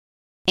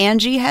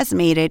Angie has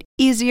made it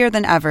easier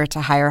than ever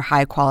to hire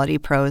high-quality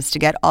pros to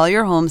get all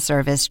your home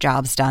service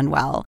jobs done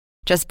well.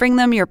 Just bring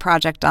them your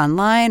project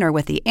online or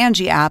with the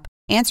Angie app,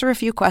 answer a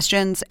few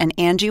questions, and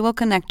Angie will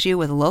connect you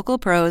with local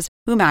pros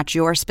who match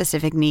your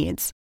specific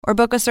needs. Or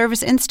book a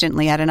service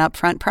instantly at an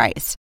upfront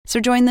price. So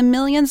join the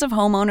millions of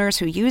homeowners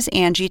who use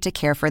Angie to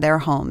care for their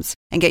homes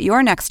and get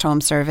your next home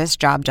service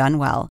job done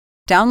well.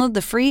 Download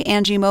the free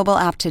Angie mobile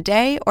app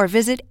today or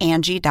visit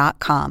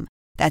Angie.com.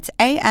 That's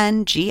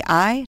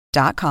ANGI.com.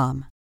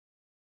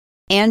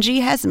 Angie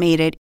has made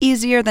it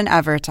easier than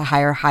ever to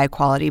hire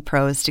high-quality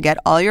pros to get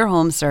all your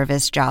home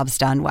service jobs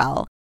done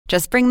well.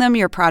 Just bring them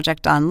your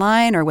project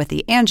online or with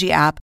the Angie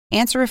app,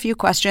 answer a few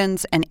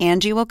questions, and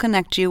Angie will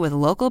connect you with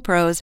local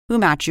pros who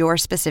match your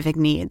specific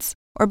needs.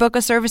 Or book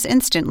a service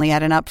instantly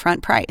at an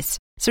upfront price.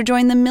 So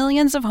join the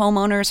millions of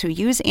homeowners who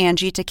use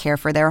Angie to care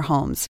for their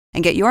homes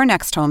and get your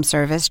next home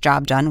service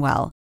job done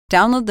well.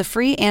 Download the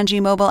free Angie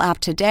mobile app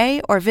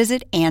today or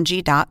visit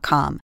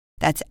Angie.com.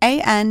 That's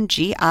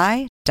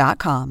ANGI.com.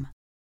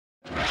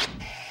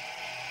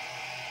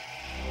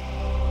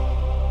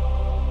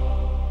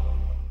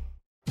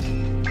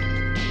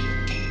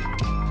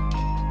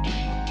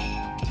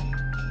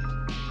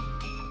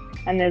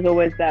 And there's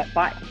always that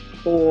fight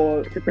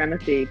for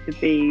supremacy to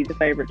be the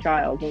favourite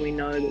child when we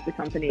know that the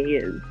company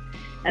is.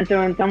 And so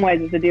in some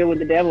ways it's a deal with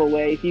the devil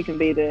where if you can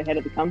be the head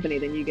of the company,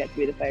 then you get to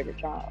be the favourite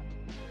child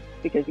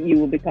because you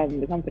will become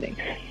the company.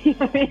 You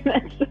know what I mean?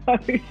 That's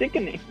so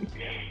sickening.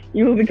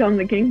 You will become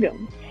the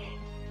kingdom.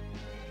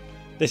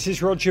 This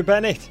is Roger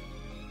Bennett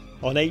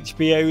on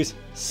HBO's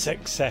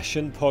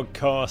Succession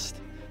podcast,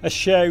 a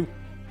show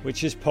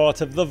which is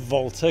part of the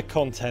Volta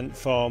content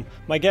farm.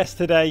 My guest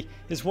today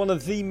is one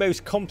of the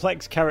most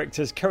complex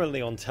characters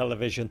currently on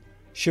television.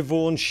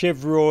 Siobhan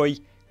Shiv Roy,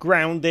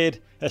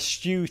 grounded,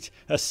 astute,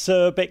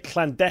 acerbic,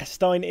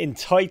 clandestine,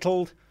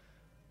 entitled,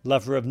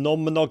 lover of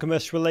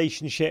non-monogamous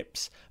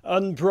relationships,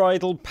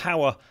 unbridled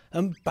power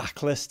and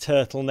backless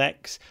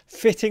turtlenecks,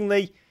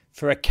 fittingly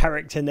for a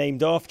character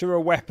named after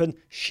a weapon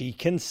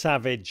chic and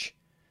savage.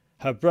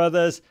 Her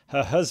brothers,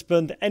 her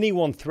husband,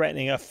 anyone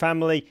threatening her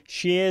family,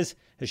 she is,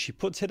 as she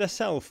puts it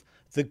herself,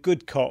 the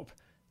good cop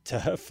to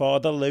her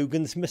father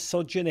Logan's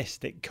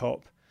misogynistic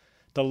cop.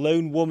 The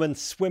lone woman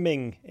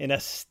swimming in a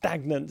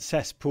stagnant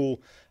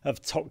cesspool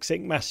of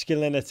toxic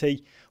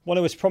masculinity, one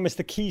who was promised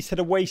the keys to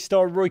the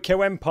Waystar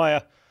Royco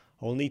empire,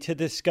 only to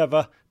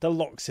discover the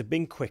locks have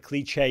been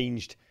quickly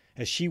changed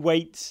as she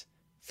waits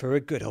for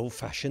a good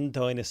old-fashioned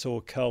dinosaur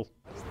cull.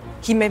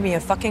 He made me a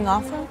fucking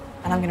offer,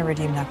 and I'm going to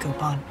redeem that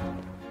coupon.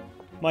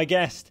 My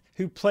guest,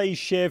 who plays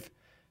Shiv,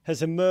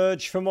 has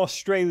emerged from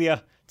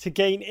Australia to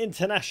gain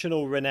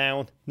international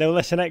renown. No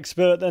less an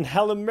expert than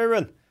Helen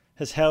Mirren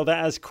has hailed it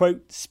as,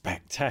 quote,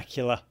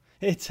 spectacular.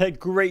 It's a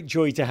great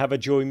joy to have her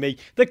join me,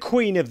 the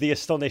queen of the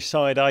astonished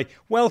side-eye.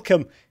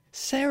 Welcome,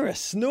 Sarah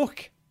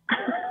Snook.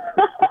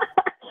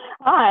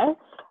 Hi.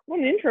 What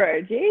an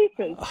intro,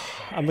 Jesus.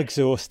 I'm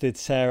exhausted,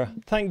 Sarah.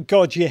 Thank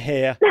God you're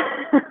here.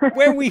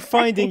 Where are we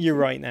finding you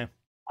right now?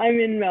 I'm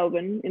in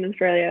Melbourne, in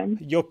Australia.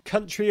 Your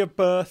country of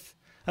birth,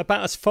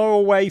 about as far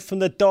away from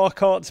the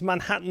dark arts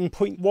Manhattan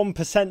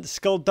 0.1%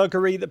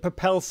 skullduggery that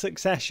propels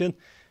Succession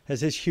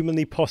as is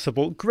humanly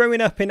possible. Growing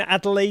up in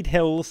Adelaide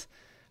Hills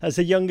as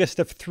the youngest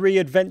of three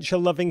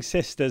adventure-loving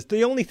sisters,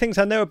 the only things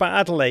I know about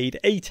Adelaide,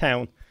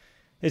 A-Town,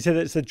 is that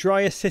it's the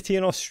driest city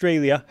in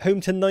Australia,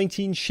 home to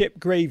 19 ship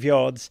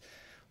graveyards.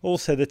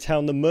 Also the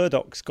town the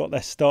Murdochs got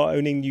their start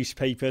owning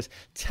newspapers.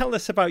 Tell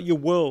us about your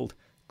world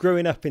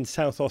growing up in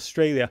South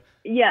Australia.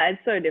 Yeah,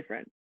 it's so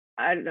different.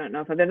 I don't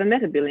know if I've ever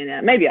met a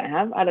billionaire. Maybe I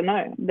have. I don't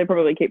know. They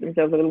probably keep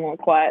themselves a little more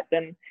quiet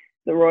than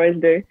the Roys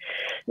do.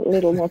 A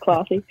little more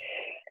classy.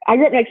 I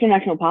grew up next to a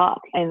national park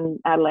in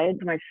Adelaide.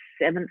 For my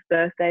 7th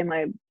birthday,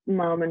 my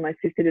mum and my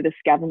sister did a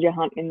scavenger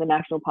hunt in the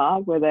national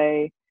park where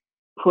they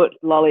put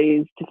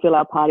lollies to fill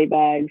our party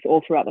bags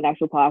all throughout the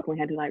national park. We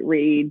had to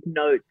read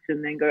notes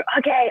and then go,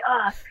 okay,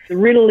 the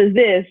riddle is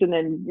this, and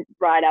then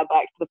ride our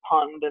bikes to the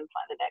pond and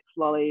find the next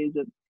lollies,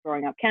 and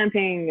growing up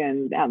camping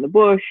and out in the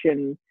bush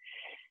and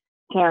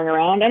tearing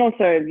around. And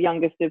also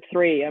youngest of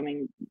three,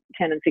 10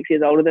 and 6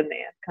 years older than me.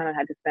 I kind of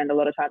had to spend a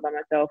lot of time by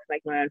myself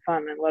making my own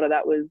fun, and a lot of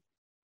that was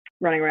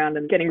running around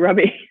and getting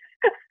grubby.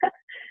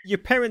 Your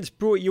parents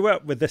brought you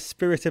up with the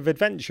spirit of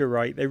adventure,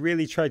 right? They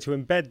really tried to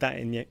embed that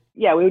in you.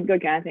 Yeah, we would go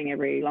camping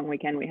every long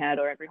weekend we had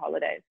or every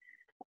holiday.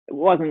 It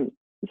wasn't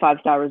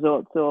 5-star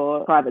resorts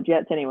or private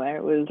jets anywhere.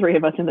 It was three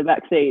of us in the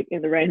back seat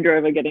in the Range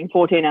Rover getting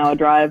 14-hour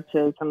drive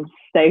to some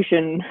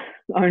station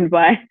owned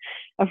by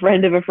a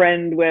friend of a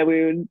friend where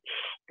we would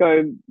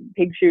go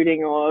pig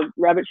shooting or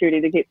rabbit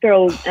shooting to keep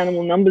feral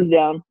animal numbers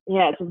down.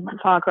 Yeah, it's a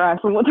far cry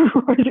from what the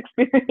Roy's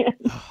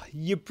experienced.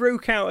 You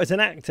broke out as an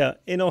actor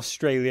in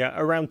Australia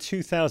around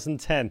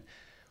 2010,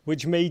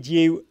 which made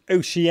you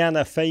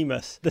Oceania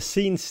famous. The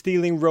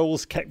scene-stealing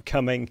roles kept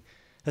coming.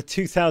 A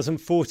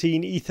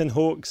 2014 Ethan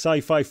Hawke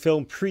sci-fi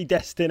film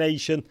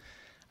Predestination,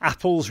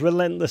 Apple's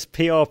relentless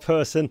PR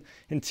person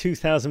in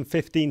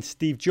 2015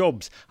 Steve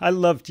Jobs. I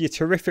loved your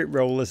terrific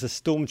role as a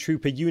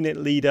stormtrooper unit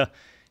leader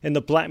in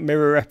the Black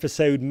Mirror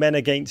episode Men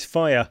Against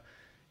Fire.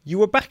 You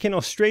were back in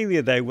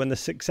Australia, though, when the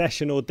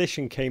Succession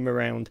audition came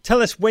around.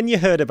 Tell us when you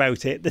heard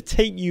about it, the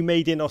tape you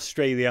made in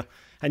Australia,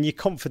 and your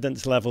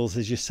confidence levels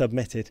as you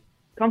submitted.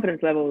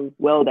 Confidence levels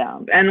well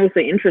down, and also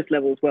interest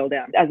levels well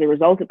down as a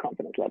result of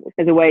confidence levels.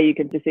 There's a way you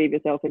can deceive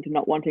yourself into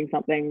not wanting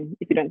something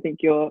if you don't think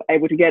you're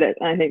able to get it.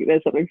 And I think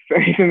there's something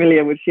very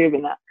familiar with Shiv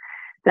in that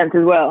sense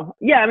as well.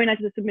 Yeah, I mean, I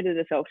just submitted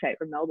a self-tape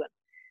from Melbourne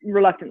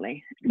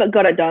reluctantly, but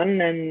got it done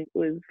and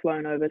was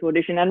flown over to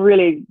audition and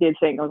really did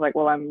think, I was like,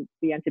 well, I'm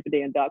the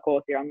Antipodean dark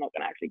horse here. I'm not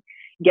going to actually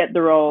get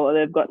the role.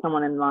 They've got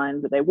someone in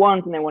mind that they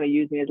want and they want to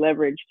use me as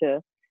leverage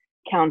to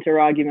counter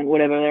argument,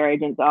 whatever their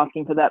agent's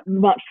asking for that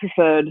much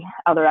preferred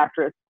other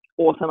actress.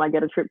 Awesome. I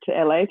get a trip to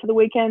LA for the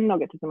weekend. I'll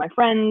get to see my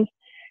friends,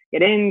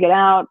 get in, get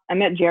out. I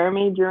met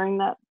Jeremy during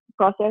that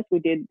process. We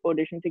did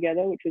audition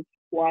together, which was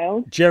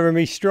wild.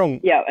 Jeremy Strong.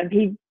 Yeah, and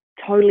he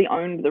totally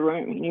owned the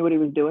room. He knew what he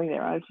was doing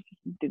there. I just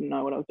didn't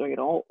know what I was doing at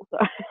all. So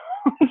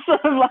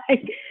sort of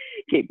like,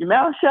 keep your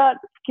mouth shut,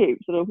 keep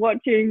sort of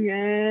watching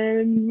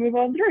and move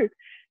on through.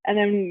 And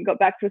then got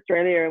back to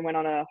Australia and went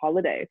on a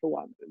holiday for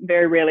once.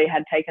 Very rarely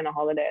had taken a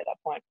holiday at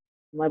that point.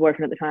 My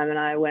boyfriend at the time and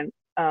I went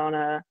on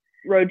a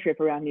road trip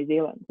around New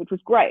Zealand, which was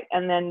great.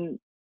 And then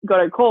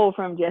got a call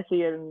from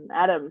Jesse and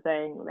Adam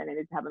saying they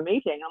needed to have a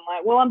meeting. I'm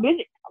like, well, I'm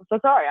busy. I'm so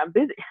sorry. I'm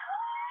busy.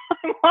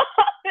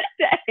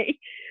 Day,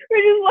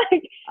 which is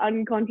like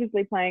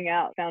unconsciously playing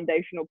out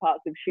foundational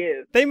parts of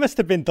Shiv. They must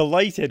have been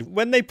delighted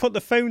when they put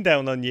the phone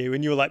down on you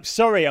and you were like,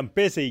 sorry, I'm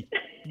busy.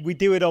 We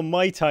do it on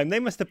my time. They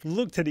must have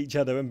looked at each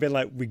other and been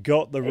like, we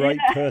got the right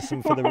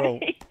person for the role.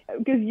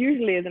 Because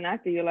usually as an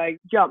actor, you're like,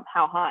 jump,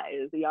 how high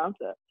is the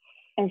answer?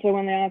 And so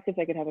when they asked if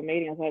they could have a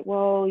meeting, I was like,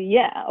 well,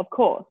 yeah, of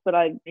course, but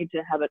I need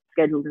to have it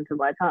scheduled into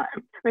my time. I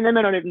mean, they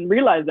may not even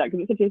realize that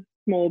because it's such a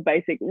small,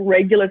 basic,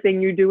 regular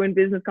thing you do in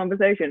business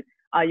conversation.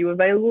 Are you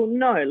available?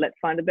 No. Let's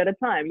find a better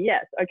time.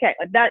 Yes. Okay.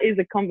 Like, that is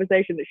a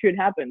conversation that should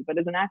happen. But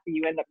as an actor,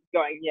 you end up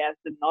going yes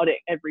and nodding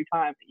every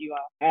time that you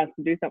are asked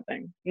to do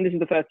something. And this is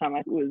the first time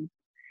I was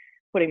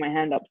putting my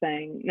hand up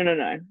saying,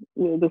 no,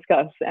 we'll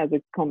discuss as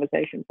a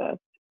conversation first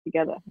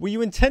together. Were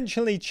you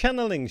intentionally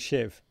channeling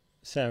Shiv,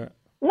 Sarah?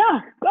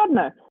 No, God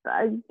no.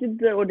 I did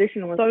the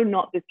audition and was so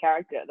not this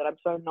character that I'm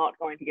so not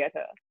going to get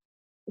her.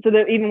 So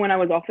that even when I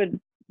was offered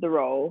the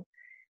role,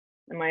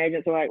 and my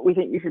agents were like, we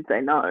think you should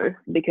say no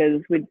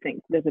because we'd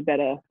think there's a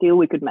better deal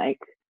we could make.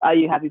 Are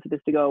you happy for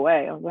this to go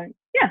away? I was like,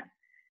 yeah,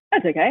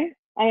 that's okay.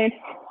 I mean,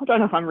 I don't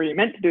know if I'm really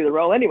meant to do the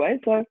role anyway,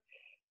 so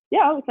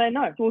yeah, I will say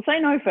no. So we'll say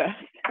no first.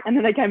 And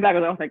then they came back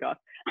and I was like, oh, thank God.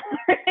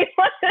 I really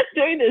want to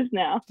do this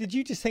now. Did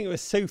you just think it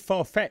was so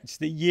far-fetched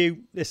that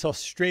you, this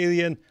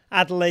Australian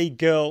Adelaide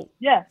girl,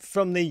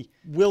 from the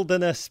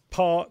wilderness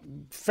park,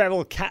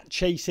 feral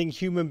cat-chasing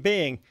human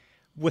being,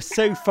 were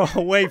so far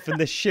away from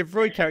the Shiv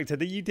Roy character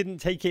that you didn't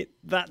take it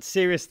that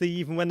seriously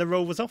even when the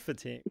role was offered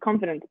to you?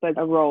 Confidence plays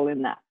a role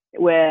in that,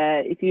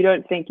 where if you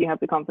don't think you have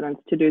the confidence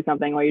to do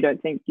something or you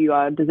don't think you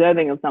are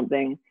deserving of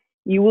something,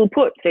 you will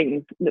put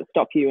things that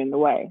stop you in the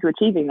way to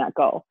achieving that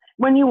goal.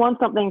 When you want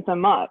something so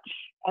much,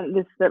 and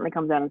this certainly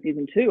comes out in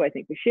season 2, I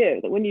think, for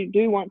Shiv, that when you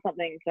do want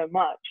something so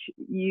much,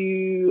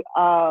 you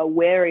are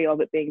wary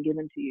of it being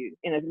given to you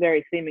in a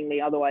very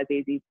seemingly otherwise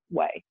easy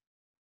way.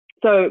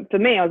 So for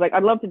me, I was like,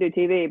 I'd love to do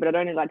TV, but I'd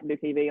only like to do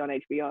TV on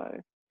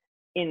HBO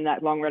in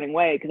that long-running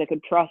way because I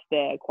could trust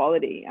their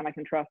quality and I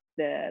can trust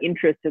their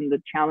interest and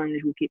the challenge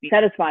will keep me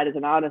satisfied as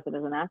an artist and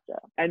as an actor.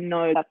 I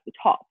know that's the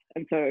top.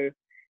 And so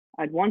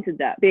I'd wanted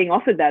that. Being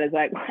offered that is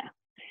like, wow,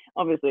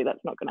 obviously that's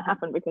not going to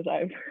happen because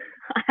I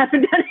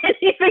haven't done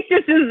anything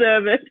to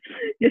deserve it.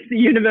 Just the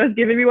universe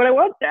giving me what I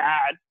want.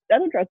 I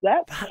don't trust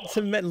that. That's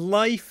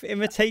life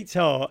imitates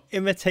art,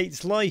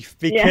 imitates life,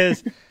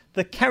 because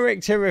the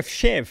character of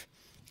Shiv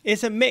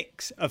is a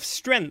mix of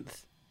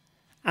strength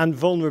and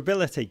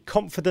vulnerability,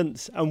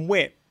 confidence and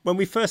wit. When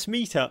we first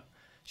meet her,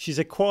 she's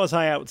a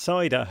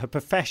quasi-outsider. Her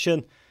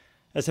profession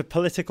as a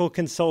political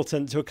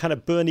consultant to a kind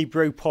of Bernie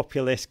bro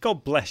populist,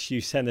 God bless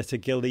you, Senator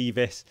Gil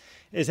Evis,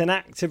 is an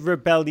act of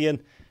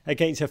rebellion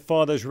against her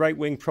father's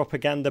right-wing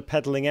propaganda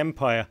peddling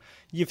empire.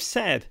 You've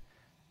said,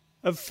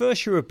 at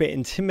first you were a bit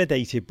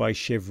intimidated by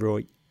Shiv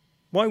Roy.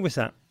 Why was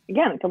that?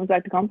 Again, it comes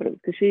back to confidence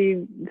because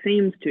she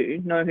seems to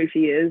know who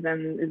she is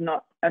and is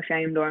not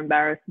ashamed or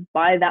embarrassed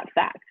by that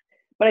fact.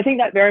 But I think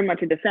that's very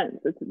much a defense.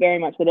 It's very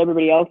much that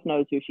everybody else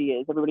knows who she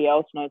is. Everybody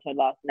else knows her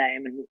last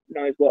name and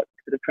knows what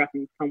sort of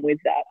trappings come with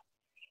that.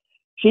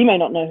 She may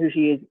not know who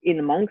she is in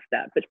amongst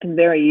that, but can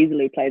very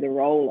easily play the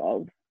role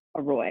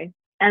of a Roy.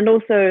 And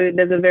also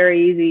there's a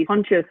very easy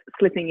conscious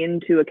slipping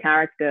into a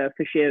character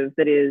for Shiv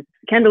that is,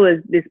 Kendall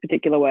is this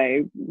particular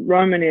way,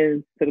 Roman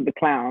is sort of the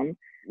clown,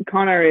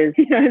 Connor is,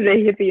 the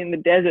hippie in the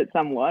desert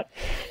somewhat.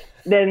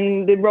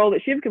 Then the role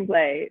that Shiv can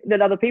play,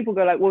 that other people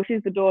go like, well,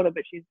 she's the daughter,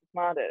 but she's the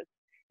smartest.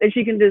 Then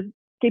she can just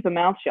keep her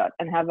mouth shut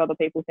and have other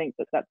people think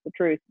that that's the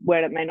truth,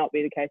 when it may not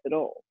be the case at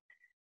all.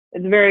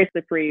 It's very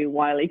slippery,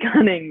 wily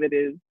cunning that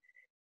is,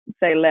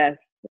 say less,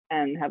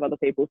 and have other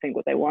people think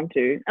what they want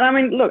to. And I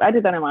mean, look, I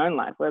did that in my own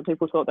life where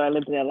people thought that I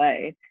lived in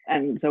LA,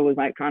 and so was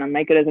like trying to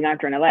make it as an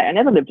actor in LA. I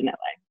never lived in LA,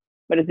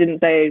 but it didn't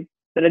say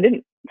that I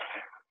didn't.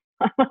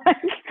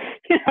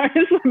 You know,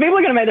 people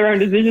are going to make their own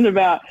decisions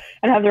about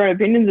and have their own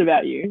opinions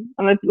about you.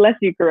 Unless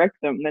you correct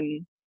them,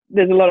 then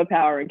there's a lot of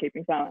power in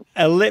keeping silent.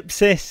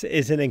 Ellipsis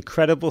is an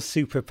incredible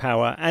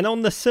superpower. And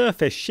on the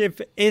surface,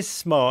 Shiv is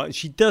smart.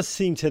 She does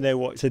seem to know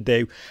what to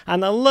do.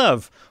 And I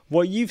love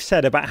what you've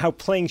said about how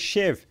playing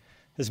Shiv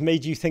has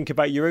made you think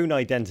about your own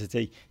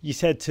identity. You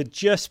said to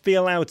just be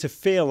allowed to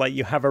feel like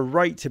you have a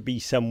right to be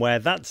somewhere.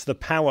 That's the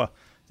power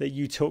that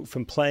you took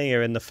from playing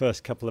her in the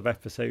first couple of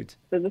episodes.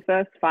 So the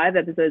first 5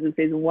 episodes of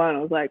season 1, I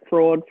was like,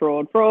 fraud.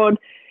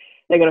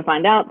 They're going to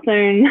find out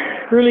soon.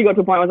 Really got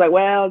to a point where I was like,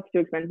 well, it's too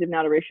expensive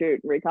now to reshoot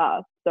and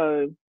recast.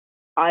 So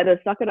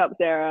either suck it up,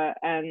 Sarah,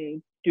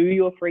 and do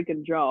your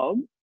freaking job,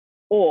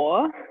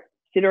 or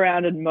sit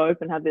around and mope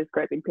and have this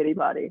great big pity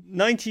party.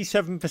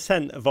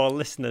 97% of our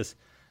listeners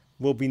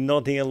will be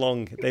nodding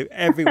along.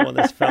 Everyone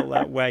has felt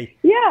that way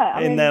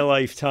in their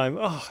lifetime.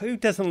 Oh, who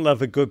doesn't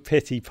love a good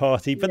pity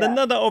party? But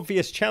another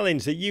obvious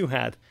challenge that you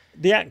had,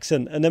 the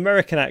accent, an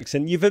American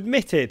accent. You've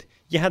admitted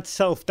you had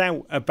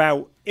self-doubt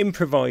about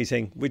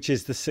improvising, which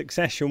is the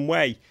Succession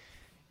way,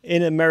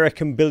 in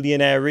American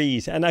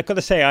billionairees. And I've got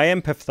to say, I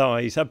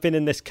empathise. I've been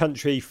in this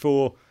country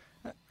for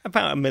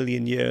about 1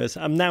 million years.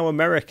 I'm now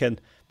American,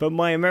 but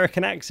my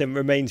American accent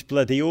remains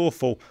bloody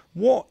awful.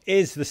 What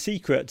is the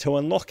secret to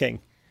unlocking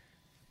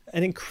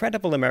an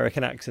incredible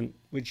American accent,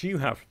 which you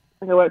have?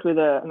 I worked with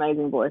an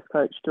amazing voice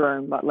coach,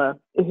 Jerome Butler,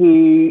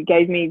 who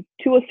gave me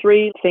 2 or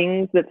 3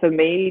 things that for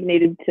me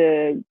needed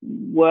to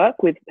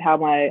work with how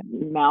my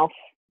mouth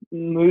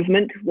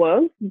movement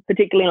was,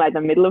 particularly like the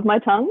middle of my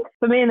tongue.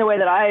 For me, in the way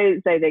that I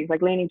say things,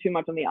 like leaning too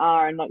much on the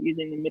R and not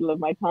using the middle of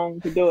my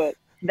tongue to do it,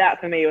 that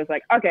for me was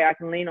like, okay, I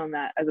can lean on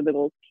that as a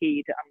little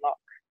key to unlock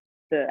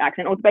the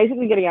accent, or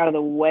basically getting out of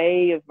the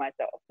way of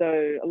myself.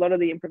 So a lot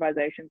of the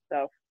improvisation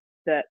stuff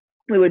that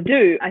we would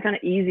do, I found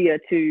it easier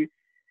to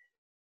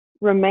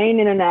remain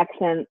in an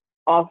accent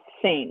off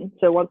scene.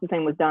 So once the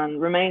scene was done,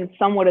 remain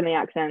somewhat in the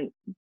accent,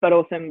 but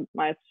also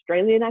my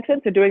Australian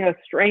accent. So doing a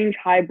strange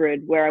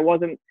hybrid where I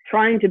wasn't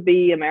trying to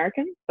be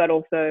American, but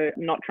also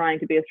not trying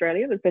to be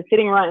Australian. So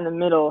sitting right in the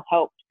middle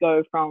helped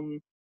go from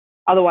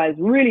otherwise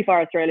really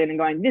far Australian and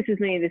going, this is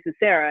me, this is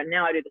Sarah.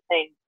 Now I do the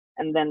same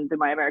and then do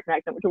my American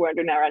accent, which I won't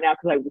do now right now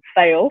because I will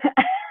fail.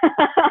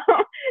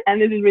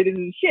 And this is me, this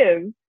is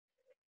Shiv.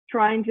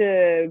 Trying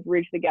to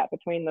bridge the gap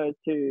between those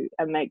two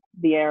and make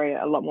the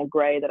area a lot more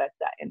grey that I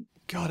sat in.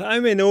 God,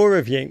 I'm in awe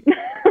of you,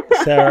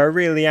 Sarah. I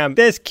really am.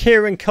 There's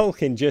Kieran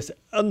Culkin, just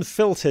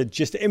unfiltered,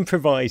 just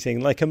improvising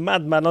like a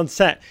madman on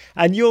set.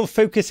 And you're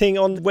focusing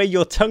on where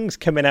your tongue's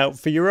coming out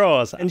for your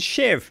R's. And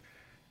Shiv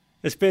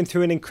has been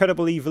through an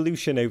incredible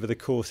evolution over the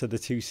course of the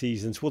 2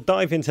 seasons. We'll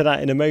dive into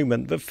that in a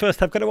moment. But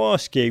first, I've got to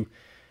ask you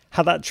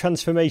how that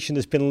transformation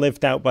has been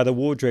lived out by the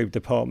wardrobe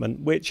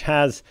department, which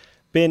has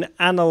been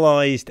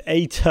analysed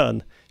a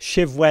ton.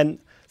 Shiv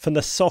went from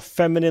the soft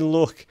feminine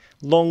look,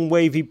 long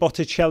wavy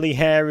Botticelli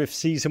hair of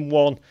season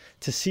 1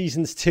 to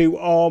seasons 2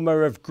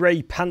 armour of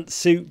grey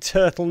pantsuit,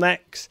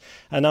 turtlenecks,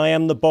 and I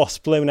am the boss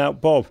blown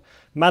out bob.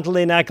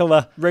 Madeline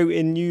Aguilar wrote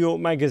in New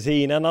York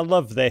Magazine, and I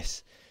love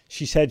this.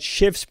 She said,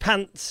 Shiv's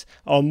pants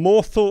are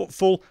more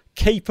thoughtful,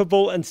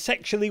 capable and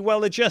sexually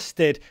well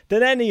adjusted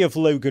than any of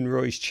Logan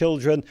Roy's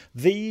children.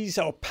 These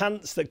are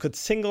pants that could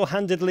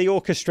single-handedly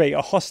orchestrate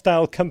a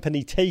hostile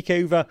company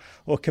takeover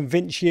or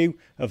convince you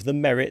of the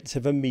merits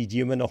of a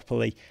media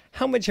monopoly.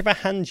 How much of a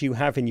hand you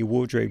have in your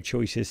wardrobe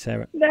choices,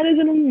 Sarah? That is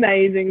an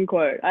amazing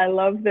quote. I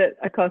love that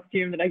a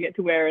costume that I get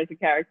to wear as a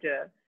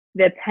character,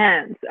 their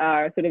pants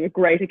are sort of a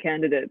greater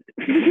candidate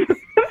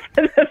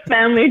for the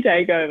family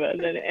takeover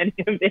than any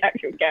of the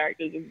actual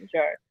characters in the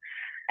show.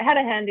 I had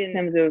a hand in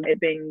terms of it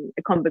being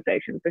a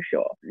conversation for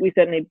sure. We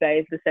certainly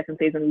based the second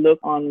season look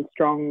on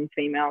strong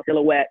female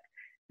silhouette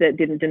that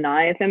didn't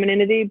deny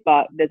femininity,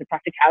 but there's a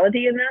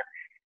practicality in that.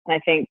 And I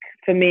think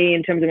for me,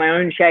 in terms of my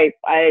own shape,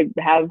 I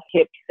have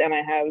hips and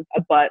I have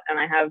a butt and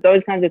I have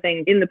those kinds of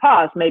things in the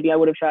past. Maybe I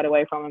would have shied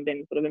away from and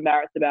been sort of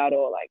embarrassed about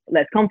or like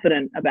less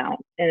confident about.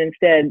 And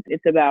instead,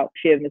 it's about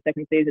Shiv in the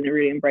second season and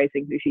really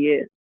embracing who she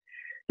is.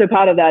 So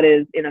part of that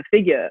is in a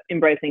figure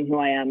embracing who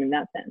I am in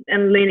that sense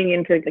and leaning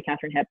into the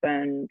Katharine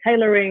Hepburn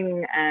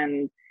tailoring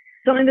and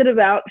something that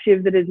about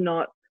Shiv that is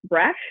not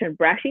brash and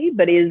brashy,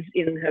 but is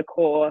in her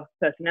core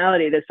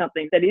personality. There's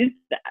something that is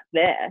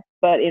there,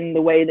 but in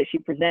the way that she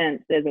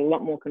presents, there's a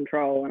lot more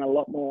control and a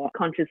lot more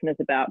consciousness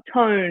about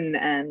tone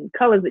and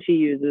colors that she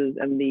uses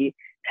and the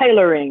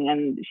tailoring.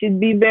 And she'd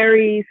be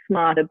very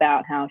smart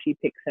about how she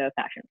picks her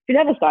fashion. She'd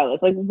have a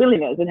stylist, like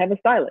billionaires would have a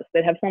stylist.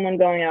 They'd have someone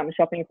going out and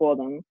shopping for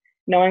them,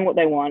 knowing what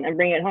they want and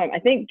bringing it home. I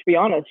think, to be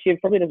honest, she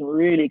probably doesn't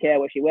really care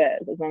what she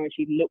wears as long as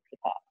she looks the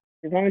part,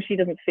 as long as she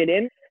doesn't fit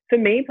in. For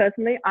me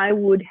personally, I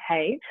would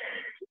hate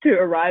to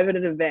arrive at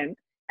an event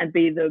and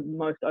be the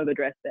most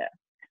overdressed there.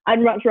 I'd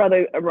much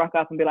rather rock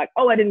up and be like,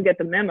 oh, I didn't get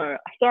the memo.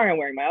 Sorry, I'm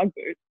wearing my Ugg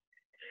boots.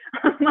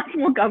 I'm much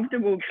more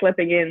comfortable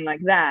slipping in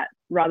like that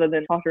rather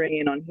than tottering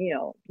in on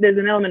heel. There's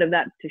an element of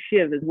that to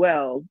Shiv as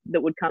well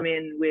that would come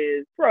in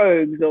with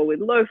brogues or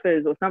with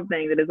loafers or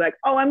something that is like,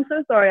 oh, I'm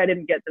so sorry I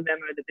didn't get the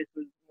memo that this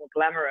was more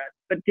glamorous,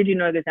 but did you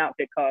know this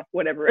outfit cost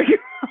whatever,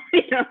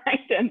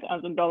 like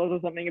 $10,000 or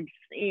something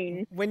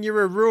obscene. When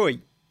you're a Roy,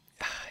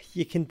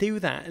 you can do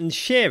that. And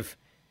Shiv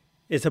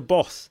is a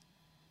boss,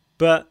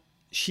 but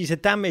she's a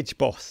damaged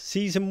boss.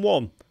 Season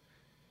 1,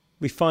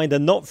 we find her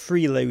not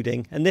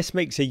freeloading, and this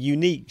makes her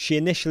unique. She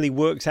initially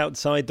works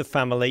outside the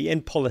family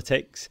in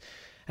politics,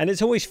 and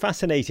it's always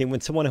fascinating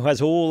when someone who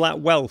has all that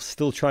wealth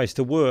still tries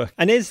to work.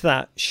 And is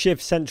that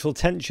Shiv's central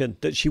tension,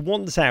 that she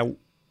wants out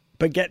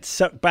but gets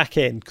sucked back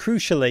in,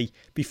 crucially,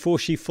 before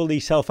she fully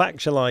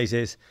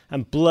self-actualizes,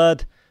 and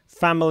blood,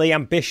 family,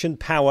 ambition,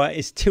 power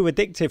is too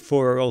addictive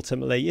for her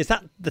ultimately? Is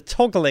that the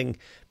toggling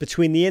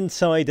between the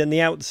inside and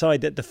the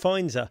outside that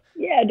defines her?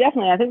 Yeah,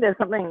 definitely. I think there's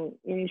something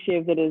in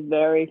Shiv that is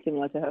very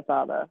similar to her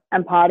father.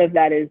 And part of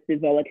that is the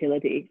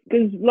volatility.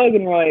 Because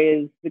Logan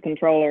Roy is the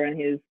controller and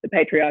he's the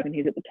patriarch and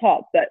he's at the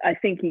top. But I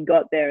think he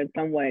got there in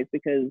some ways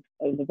because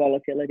of the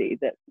volatility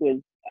that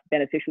was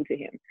beneficial to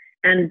him.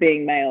 And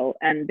being male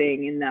and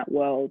being in that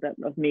world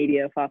of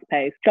media,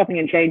 fast-paced, chopping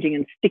and changing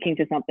and sticking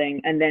to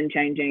something and then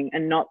changing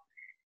and not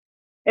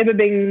ever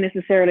being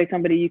necessarily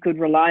somebody you could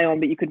rely on,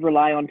 but you could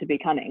rely on to be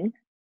cunning.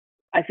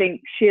 I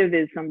think Shiv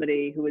is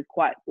somebody who is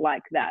quite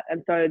like that.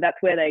 And so that's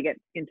where they get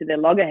into their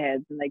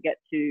loggerheads and they get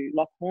to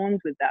lock horns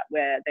with that,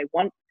 where they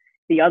want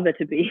the other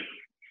to be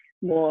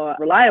more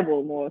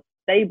reliable, more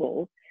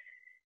stable,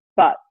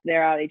 but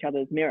they're each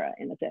other's mirror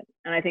in a sense.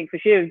 And I think for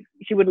Shiv,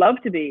 she would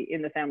love to be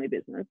in the family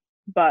business,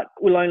 but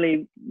will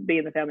only be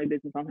in the family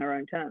business on her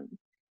own terms.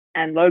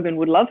 And Logan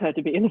would love her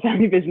to be in the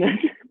family business,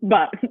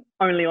 but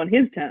only on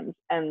his terms.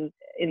 And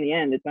in the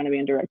end, it's going to be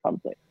in direct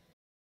conflict.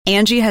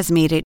 Angie has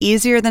made it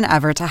easier than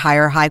ever to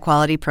hire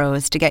high-quality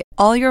pros to get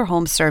all your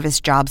home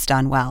service jobs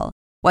done well.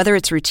 Whether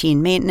it's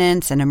routine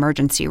maintenance, an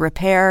emergency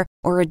repair,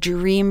 or a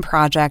dream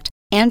project,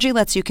 Angie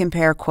lets you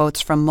compare quotes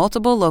from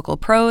multiple local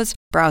pros,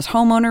 browse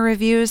homeowner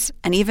reviews,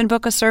 and even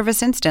book a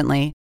service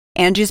instantly.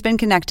 Angie's been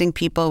connecting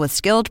people with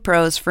skilled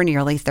pros for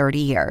nearly 30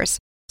 years.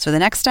 So the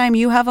next time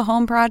you have a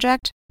home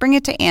project, bring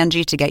it to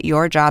Angie to get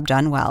your job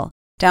done well.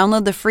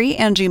 Download the free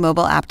Angie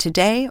mobile app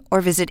today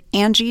or visit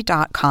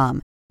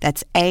Angie.com.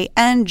 That's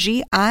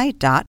ANGI.com.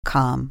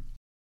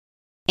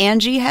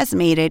 Angie has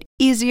made it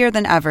easier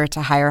than ever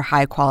to hire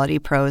high-quality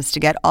pros to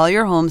get all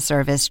your home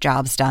service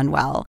jobs done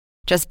well.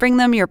 Just bring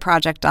them your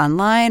project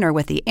online or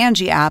with the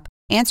Angie app,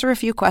 answer a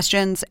few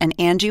questions, and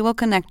Angie will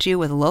connect you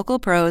with local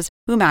pros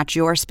who match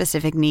your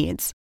specific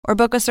needs. Or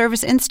book a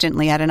service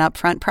instantly at an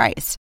upfront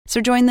price.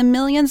 So join the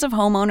millions of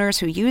homeowners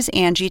who use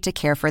Angie to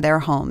care for their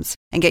homes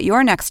and get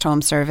your next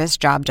home service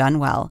job done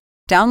well.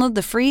 Download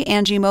the free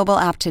Angie mobile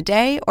app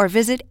today or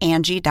visit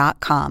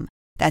Angie.com.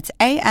 That's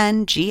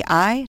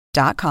ANGI.com.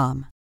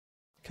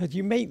 God,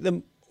 you make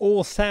them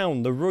all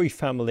sound, the Roy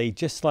family,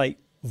 just like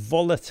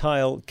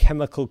volatile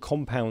chemical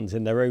compounds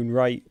in their own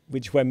right,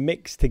 which when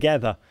mixed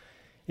together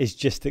is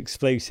just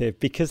explosive,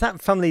 because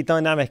that family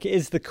dynamic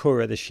is the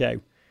core of the show.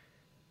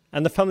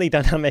 And the family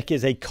dynamic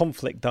is a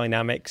conflict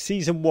dynamic.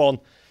 Season 1,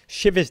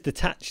 Shiv is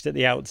detached at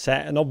the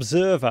outset, an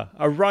observer,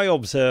 a wry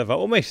observer,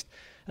 almost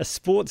a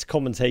sports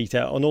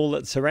commentator on all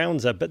that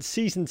surrounds her. But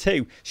season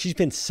 2, she's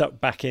been sucked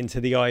back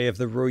into the eye of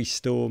the Roy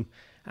storm.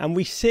 And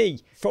we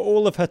see, for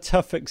all of her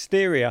tough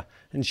exterior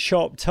and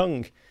sharp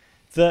tongue,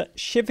 that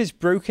Shiv is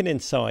broken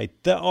inside.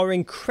 There are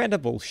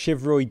incredible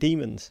Shiv Roy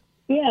demons.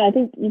 Yeah, I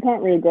think you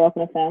can't really grow up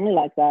in a family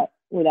like that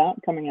without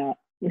coming out.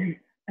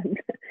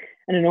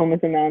 An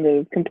enormous amount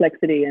of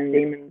complexity and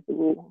demons that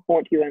will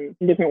haunt you in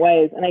different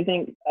ways. And I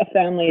think a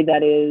family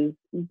that is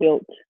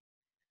built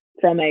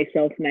from a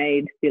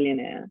self-made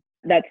billionaire,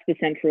 that's the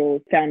central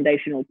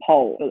foundational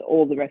pole that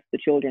all the rest of the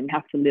children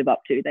have to live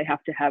up to. They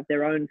have to have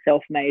their own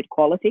self-made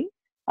quality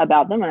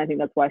about them. And I think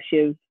that's why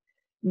Shiv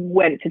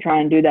went to try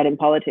and do that in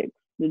politics,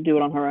 to do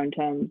it on her own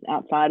terms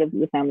outside of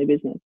the family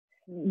business.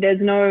 There's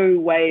no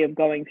way of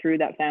going through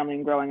that family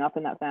and growing up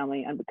in that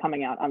family and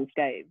coming out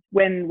unscathed.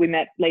 When we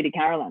met Lady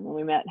Caroline and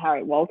we met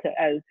Harriet Walter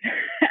as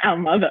our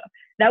mother,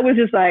 that was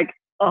just like,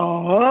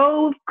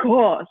 oh, of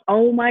course.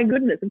 Oh my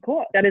goodness, of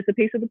course. That is the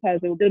piece of the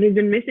puzzle that has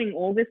been missing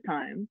all this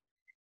time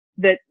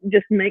that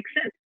just makes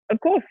sense.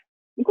 Of course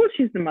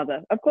she's the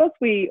mother. Of course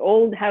we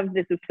all have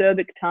this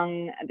acerbic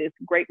tongue and this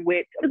great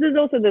wit. But there's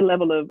also the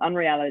level of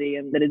unreality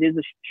and that it is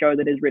a show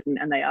that is written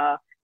and they are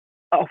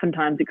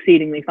oftentimes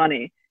exceedingly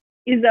funny.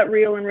 Is that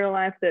real in real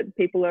life, that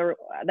people are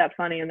that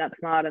funny and that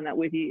smart and that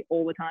witty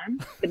all the time?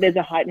 But there's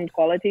a heightened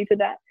quality to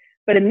that.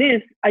 But in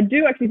this, I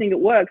do actually think it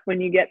works when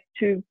you get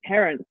two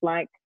parents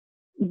like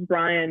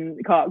Brian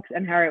Cox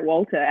and Harriet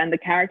Walter and the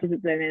characters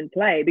that they then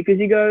play, because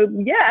you go,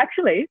 yeah,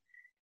 actually.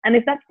 And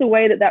if that's the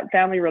way that that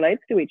family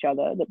relates to each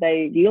other, that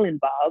they deal in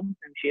barbs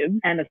and shivs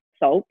and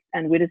assaults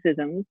and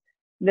witticisms,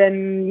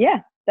 then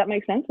yeah, that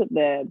makes sense that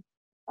they're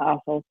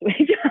assholes to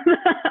each other.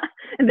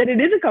 And that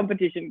it is a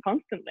competition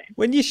constantly.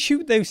 When you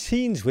shoot those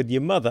scenes with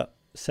your mother,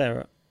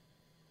 Sarah,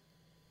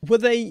 were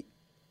they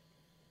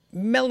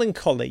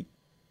melancholy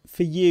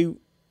for you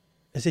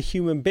as a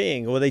human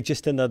being, or are they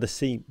just another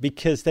scene?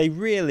 Because they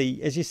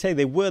really, as you say,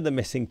 they were the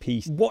missing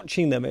piece.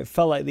 Watching them, it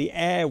felt like the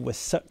air was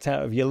sucked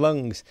out of your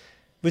lungs.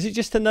 Was it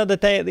just another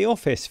day at the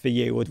office for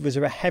you, or was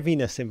there a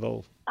heaviness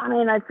involved? I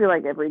mean, I feel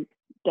like every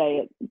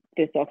day at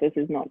this office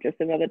is not just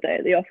another day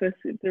at the office.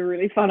 It's a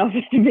really fun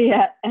office to be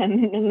at,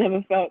 and it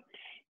never felt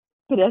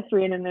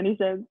pedestrian in any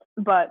sense.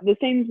 But the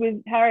scenes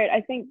with Harriet, I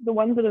think the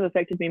ones that have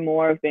affected me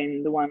more have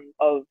been the ones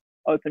of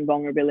open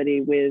vulnerability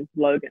with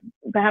Logan,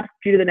 perhaps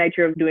due to the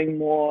nature of doing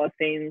more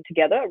scenes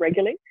together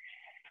regularly,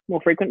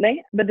 more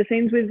frequently. But the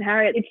scenes with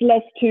Harriet, it's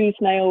less two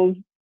snails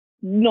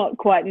not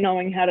quite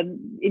knowing how to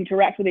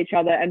interact with each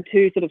other and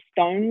two sort of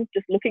stones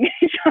just looking at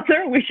each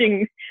other,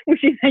 wishing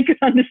they could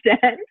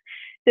understand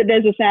that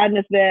there's a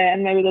sadness there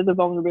and maybe there's a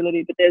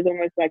vulnerability, but there's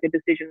almost like a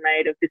decision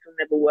made of this will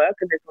never work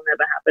and this will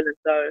never happen. And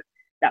so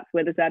that's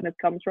where the sadness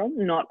comes from,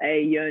 not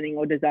a yearning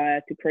or desire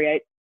to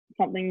create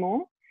something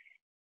more,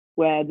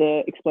 where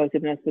the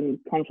explosiveness and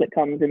conflict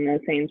comes in those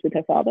scenes with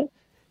her father.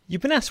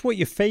 You've been asked what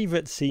your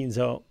favourite scenes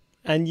are,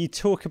 and you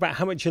talk about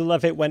how much you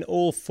love it when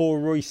all four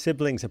Roy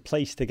siblings are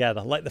placed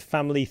together, like the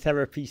family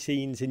therapy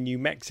scenes in New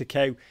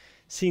Mexico,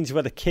 scenes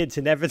where the kids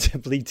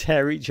inevitably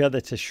tear each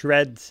other to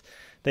shreds,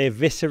 they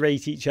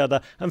eviscerate each other,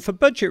 and for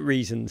budget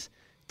reasons,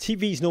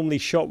 TV's normally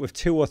shot with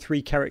 2 or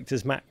 3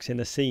 characters max in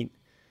a scene.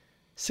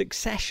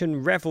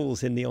 Succession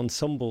revels in the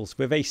ensembles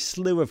with a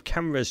slew of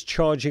cameras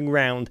charging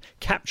round,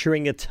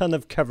 capturing a ton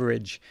of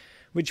coverage,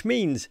 which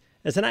means,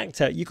 as an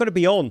actor, you've got to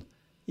be on,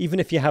 even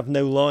if you have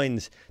no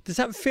lines. Does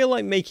that feel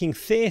like making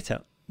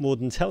theatre more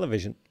than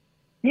television?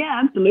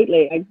 Yeah,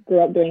 absolutely. I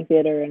grew up doing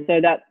theatre, and so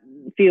that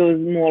feels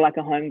more like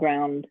a home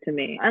ground to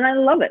me. And I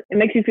love it. It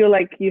makes you feel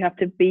like you have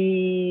to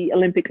be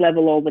Olympic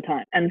level all the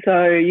time. And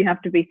so you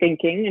have to be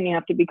thinking and you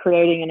have to be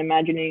creating and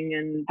imagining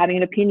and having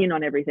an opinion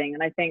on everything.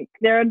 And I think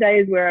there are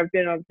days where I've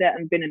been on set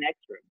and been an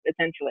extra,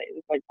 essentially.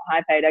 It's like a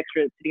high-paid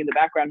extra sitting in the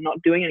background,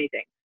 not doing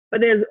anything.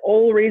 But there's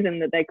all reason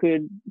that they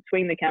could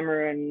swing the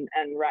camera and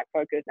rack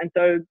focus. And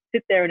so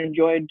sit there and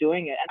enjoy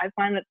doing it. And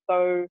I find that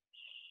so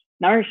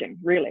nourishing,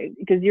 really,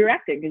 because you're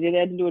acting, because you're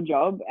there to do a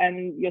job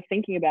and you're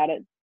thinking about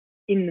it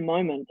in the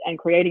moment and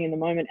creating in the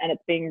moment, and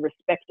it's being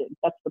respected.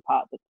 That's the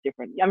part that's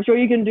different. I'm sure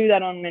you can do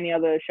that on many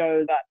other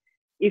shows, but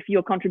if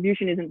your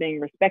contribution isn't being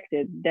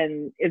respected,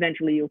 then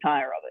eventually you'll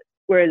tire of it.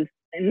 Whereas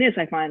in this,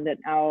 I find that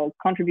our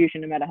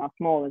contribution, no matter how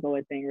small, is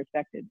always being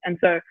respected. And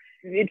so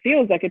it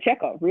feels like a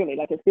Chekhov, really.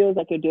 Like it feels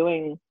like you're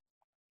doing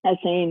a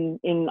scene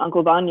in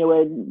Uncle Vanya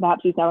where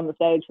perhaps you sat on the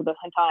stage for the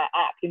entire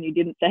act and you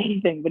didn't say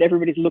anything, but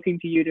everybody's looking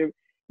to you to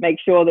make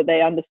sure that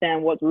they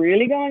understand what's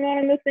really going on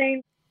in the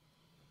scene.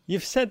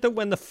 You've said that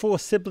when the four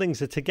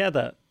siblings are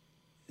together,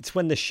 it's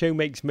when the show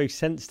makes most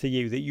sense to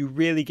you, that you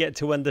really get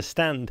to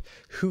understand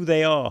who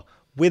they are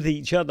with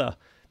each other,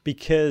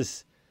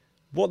 because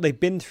what they've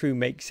been through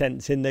makes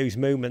sense in those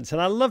moments.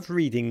 And I love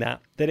reading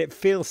that it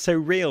feels so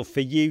real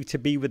for you to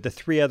be with the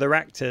 3 other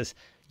actors.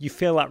 You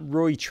feel that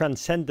Roy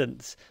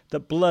transcendence,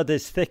 that blood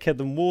is thicker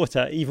than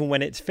water, even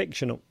when it's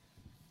fictional.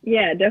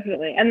 Yeah,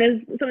 definitely. And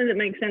there's something that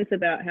makes sense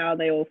about how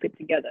they all fit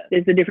together.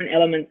 There's the different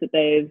elements that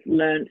they've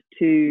learned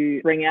to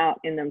bring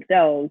out in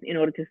themselves in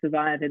order to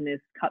survive in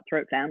this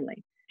cutthroat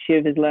family.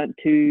 Shiv has learned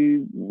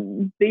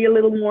to be a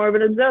little more of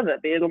an observer,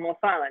 be a little more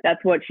silent.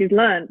 That's what she's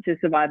learned to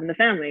survive in the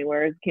family.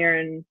 Whereas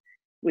Kieran,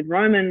 with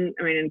Roman,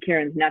 and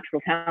Kieran's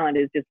natural talent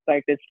is just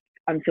like this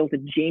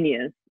unfiltered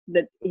genius,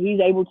 that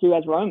he's able to,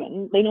 as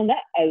Roman, lean on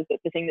that as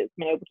the thing that's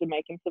been able to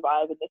make him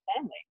survive in this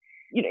family.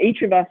 You know,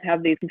 each of us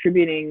have these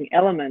contributing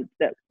elements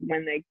that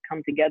when they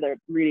come together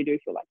really do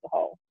feel like the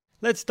whole.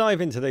 Let's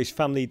dive into those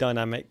family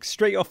dynamics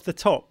straight off the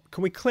top.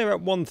 Can we clear up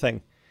one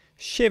thing?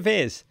 Shiv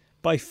is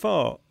by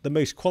far the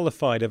most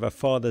qualified of her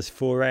father's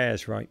 4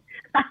 heirs, right?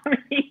 I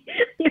mean,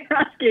 you're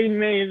asking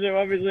me, so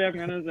obviously I'm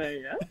going to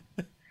say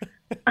yes.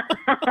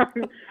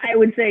 I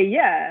would say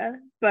yeah,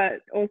 but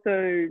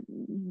also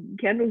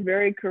Kendall's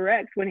very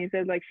correct when he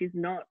says like she's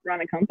not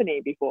run a company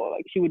before,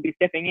 like she would be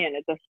stepping in.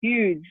 It's a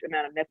huge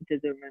amount of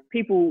nepotism and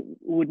people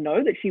would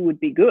know that she would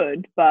be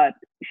good, but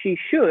she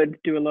should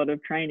do a lot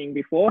of training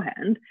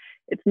beforehand.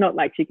 It's not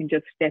like she can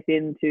just step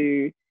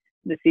into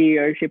the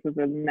CEOship of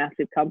a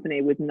massive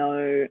company with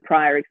no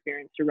prior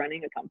experience to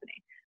running a company.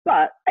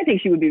 But I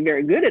think she would be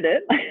very good at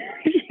it.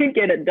 She could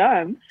get it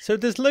done. So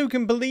does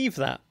Logan believe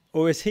that?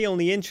 Or is he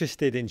only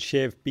interested in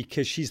Shiv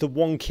because she's the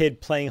one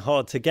kid playing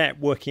hard to get,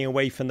 working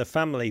away from the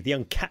family, the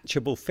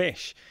uncatchable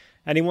fish,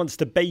 and he wants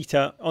to bait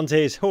her onto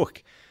his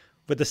hook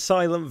with a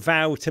silent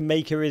vow to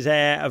make her his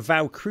heir, a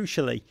vow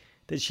crucially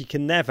that she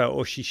can never,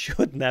 or she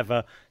should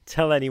never,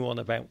 tell anyone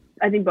about?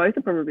 I think both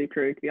are probably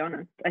true, to be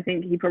honest. I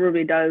think he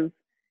probably does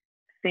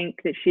think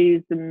that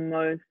she's the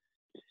most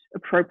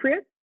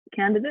appropriate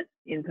candidate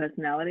in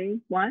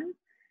personality-wise,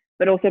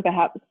 but also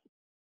perhaps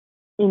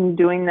in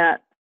doing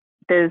that,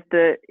 there's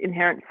the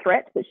inherent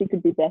threat that she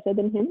could be better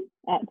than him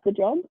at the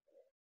job.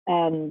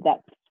 And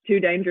that's too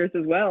dangerous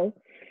as well.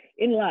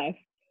 In life,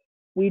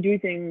 we do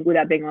things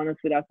without being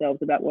honest with ourselves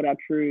about what our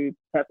true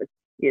purpose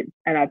is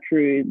and our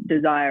true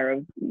desire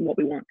of what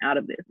we want out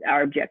of this,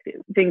 our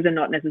objective. Things are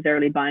not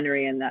necessarily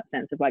binary in that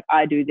sense of like,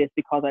 I do this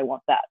because I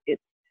want that.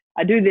 It's,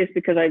 I do this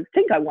because I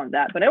think I want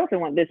that, but I also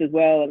want this as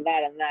well, and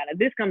that and that. And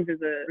this comes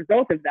as a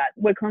result of that.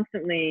 We're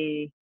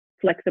constantly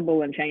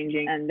flexible and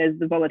changing, and there's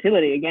the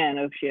volatility again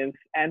of Shiv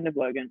and of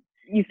Logan.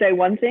 You say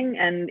one thing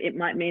and it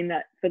might mean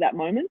that for that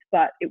moment,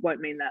 but it won't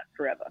mean that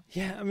forever.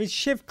 Yeah, I mean,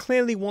 Shiv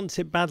clearly wants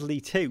it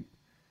badly too.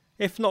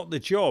 If not the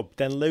job,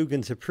 then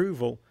Logan's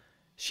approval.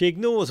 She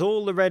ignores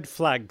all the red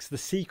flags, the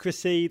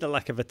secrecy, the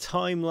lack of a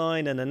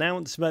timeline, an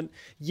announcement.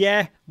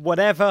 Yeah,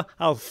 whatever,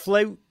 I'll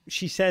float,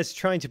 she says,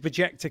 trying to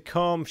project a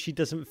calm she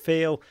doesn't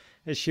feel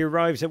as she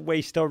arrives at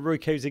Waystar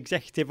Royco's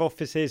executive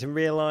offices and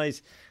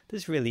realises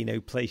there's really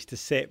no place to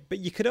sit. But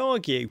you could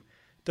argue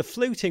the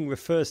floating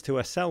refers to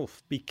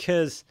herself,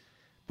 because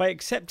by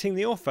accepting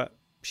the offer,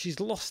 she's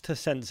lost her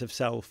sense of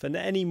self, and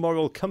any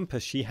moral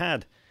compass she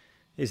had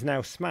is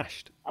now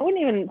smashed. I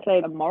wouldn't even say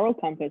a moral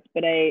compass,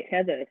 but a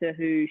tether to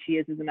who she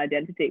is as an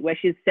identity, where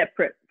she's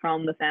separate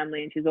from the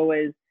family and she's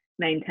always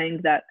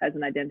maintained that as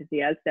an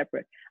identity, as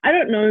separate. I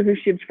don't know who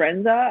Shiv's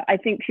friends are. I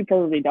think she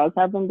probably does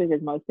have them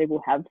because most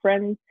people have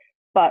friends,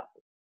 but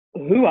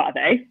who are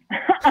they?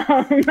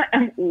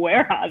 And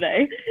where are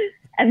they?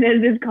 And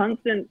there's this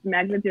constant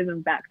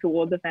magnetism back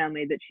toward the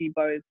family that she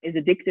both is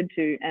addicted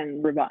to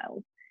and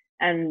reviles.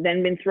 And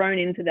then been thrown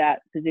into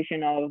that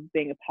position of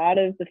being a part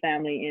of the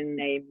family in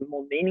a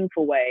more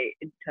meaningful way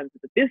in terms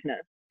of the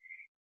business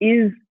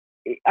is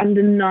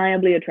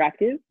undeniably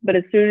attractive. But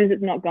as soon as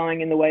it's not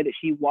going in the way that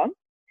she wants,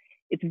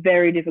 it's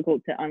very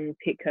difficult to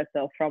unpick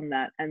herself from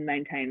that and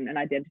maintain an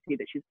identity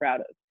that she's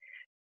proud of.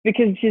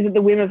 Because she's at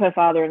the whim of her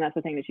father, and that's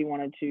the thing that she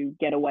wanted to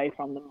get away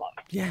from the most.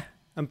 Yeah.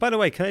 And by the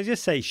way, can I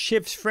just say,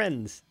 Shiv's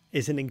Friends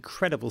is an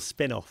incredible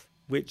spin-off,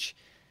 which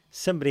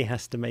somebody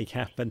has to make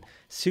happen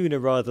sooner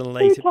rather than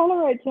later. Who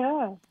tolerates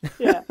her?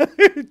 Yeah.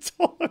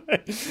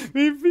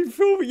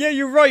 Yeah,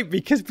 you're right,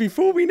 because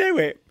before we know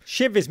it,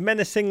 Shiv is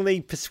menacingly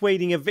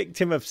persuading a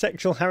victim of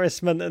sexual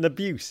harassment and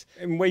abuse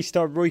in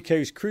Waystar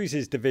Royco's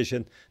Cruises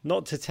division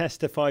not to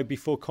testify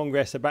before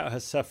Congress about her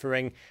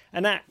suffering,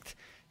 an act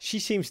she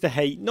seems to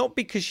hate, not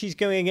because she's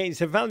going against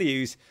her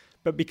values,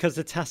 but because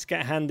the task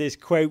at hand is,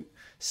 quote,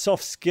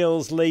 soft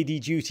skills, lady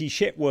duty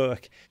shit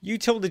work. You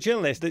told the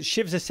journalist that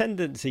Shiv's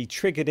ascendancy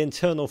triggered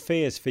internal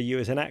fears for you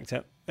as an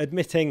actor,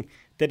 admitting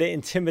that it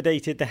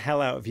intimidated the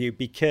hell out of you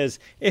because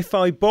if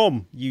I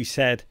bomb, you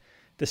said,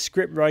 the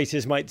script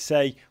writers might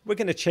say, we're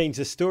going to change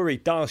the story,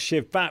 dial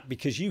Shiv back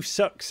because you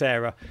suck,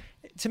 Sarah.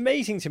 It's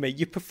amazing to me.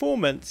 Your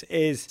performance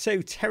is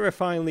so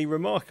terrifyingly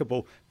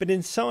remarkable, but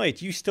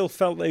inside you still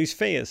felt those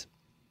fears.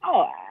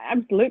 Oh,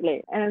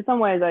 absolutely. And in some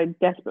ways, I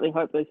desperately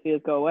hope those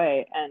fears go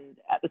away and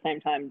at the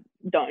same time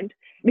don't,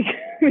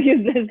 because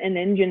there's an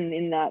engine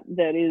in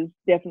that is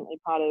definitely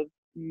part of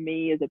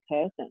me as a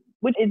person,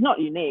 which is not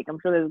unique. I'm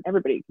sure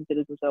everybody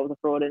considers themselves a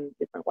fraud in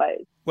different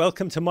ways.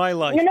 Welcome to my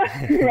life. You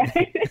know,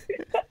 right?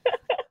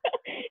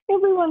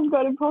 Everyone's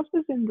got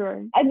imposter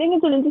syndrome. I think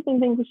it's an interesting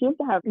thing for Shiv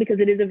to have because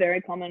it is a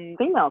very common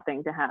female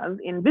thing to have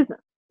in business,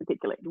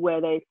 particularly,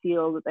 where they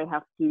feel that they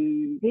have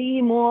to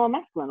be more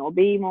masculine or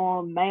be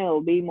more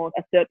male, be more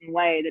a certain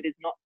way that is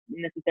not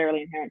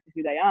necessarily inherent to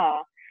who they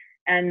are.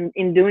 And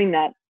in doing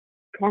that,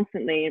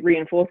 constantly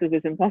reinforces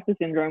this imposter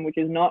syndrome, which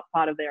is not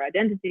part of their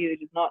identity,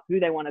 which is not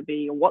who they want to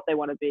be or what they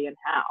want to be and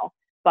how,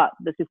 but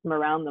the system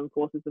around them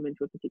forces them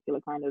into a particular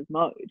kind of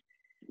mode.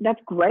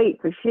 That's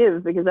great for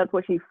Shiv because that's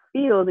what she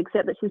feels,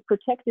 except that she's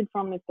protected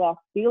from this glass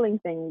ceiling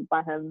thing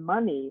by her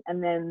money.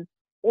 And then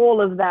all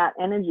of that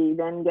energy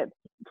then gets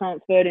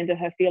transferred into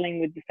her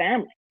feeling with the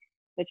family.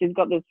 That she's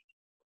got this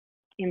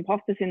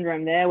imposter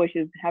syndrome there where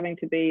she's having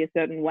to be a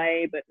certain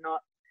way but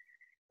not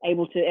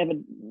able to ever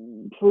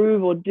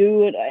prove or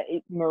do it.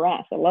 It's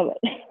morass. I love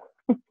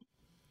it.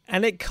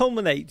 And it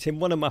culminates in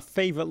one of my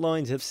favourite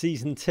lines of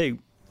season 2.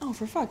 Oh,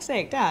 for fuck's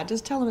sake, Dad,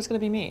 just tell him it's going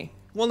to be me.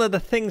 One of the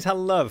things I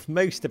love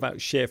most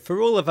about Shiv,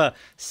 for all of her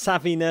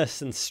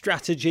savviness and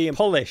strategy and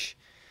polish,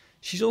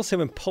 she's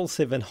also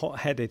impulsive and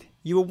hot-headed.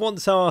 You were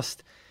once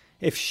asked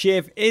if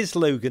Shiv is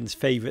Logan's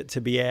favourite to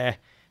be heir,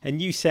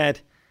 and you said,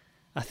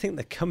 I think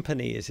the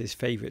company is his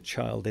favourite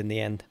child in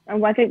the end.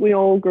 And I think we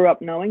all grew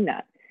up knowing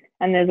that.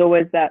 And there's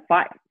always that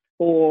fight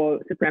for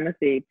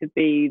supremacy to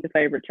be the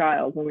favourite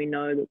child when we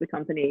know that the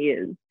company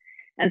is.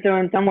 And so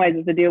in some ways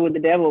it's a deal with the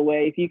devil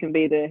where if you can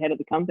be the head of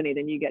the company,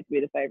 then you get to be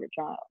the favourite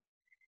child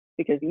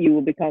because you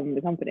will become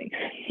the company.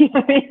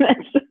 I mean,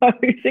 that's so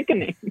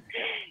sickening.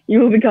 You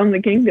will become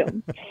the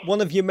kingdom.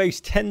 One of your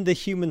most tender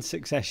human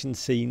succession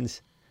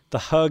scenes, the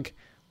hug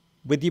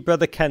with your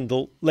brother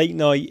Kendall, late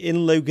night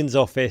in Logan's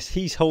office.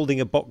 He's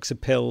holding a box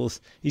of pills.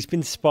 He's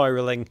been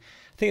spiralling.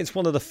 I think it's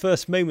one of the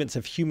first moments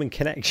of human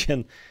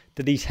connection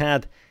that he's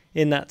had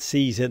in that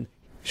season.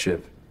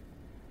 Shiv,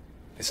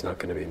 it's not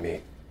going to be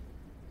me.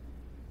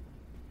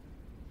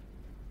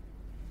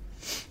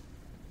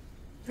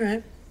 All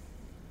right.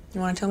 You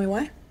want to tell me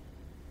why?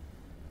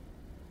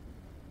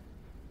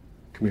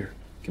 Come here.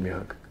 Give me a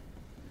hug.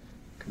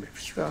 Come here.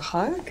 For a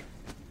hug?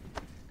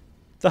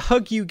 The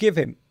hug you give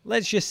him,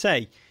 let's just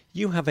say,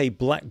 You have a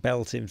black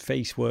belt in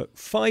face work.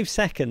 5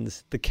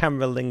 seconds, the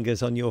camera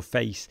lingers on your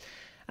face.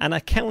 And I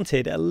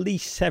counted at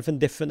least 7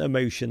 different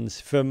emotions,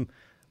 from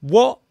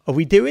what are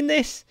we doing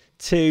this,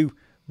 to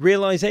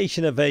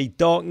realization of a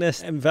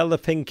darkness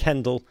enveloping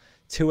Kendall,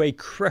 to a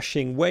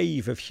crushing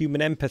wave of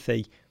human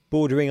empathy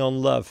bordering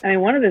on love. I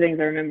mean, one of the things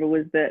I remember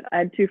was that I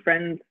had 2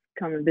 friends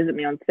come and visit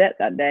me on set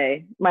that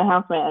day. My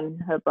housemate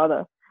and her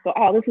brother thought,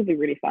 oh, this will be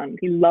really fun.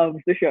 He loves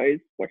the shows,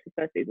 watched the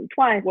first season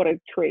twice, what a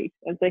treat.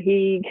 And so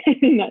he came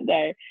in that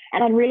day.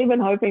 And I'd really been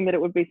hoping that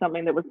it would be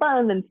something that was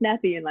fun and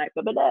snappy and like,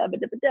 ba-ba-da,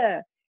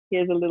 ba-da-ba-da.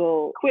 Here's a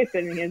little quip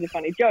and here's a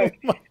funny joke.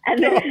 Oh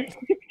and then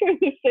through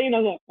the scene, I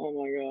was like,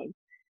 oh my God,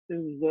 this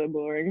is so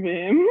boring for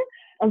him.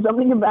 And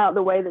something about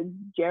the way that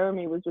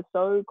Jeremy was just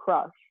so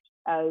crushed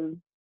as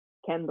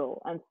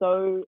Kendall and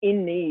so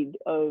in need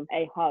of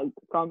a hug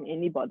from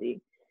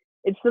anybody.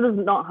 It's sort of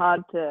not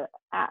hard to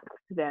act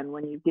then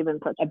when you've given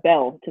such a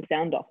bell to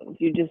sound off of.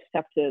 You just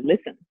have to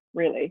listen,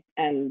 really,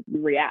 and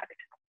react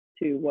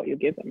to what you're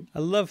given. I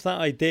love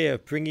that idea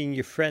of bringing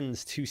your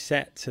friends to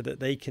set so that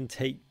they can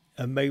take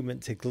a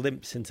moment to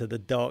glimpse into the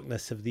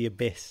darkness of the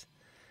abyss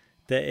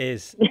that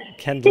is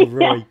Kendall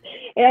Roy.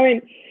 Yeah. I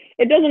mean,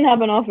 it doesn't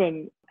happen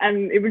often,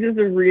 and it was just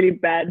a really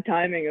bad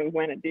timing of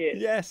when it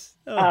did. Yes.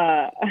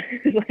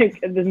 It's like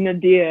there's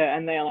Nadir,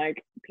 and they're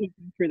like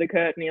peeking through the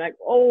curtain. You're like,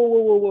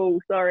 oh, whoa,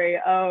 sorry,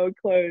 oh,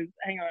 close,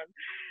 hang on.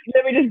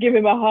 Let me just give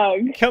him a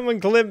hug. Come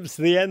and glimpse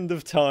the end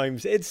of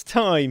times. It's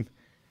time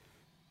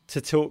to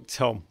talk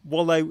Tom.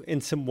 Wallow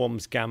in some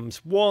womsgams.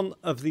 One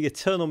of the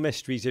eternal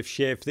mysteries of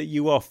Shiv that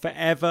you are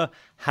forever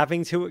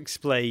having to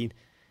explain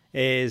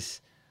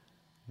is,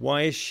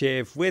 why is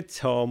Shiv with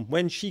Tom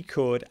when she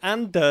could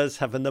and does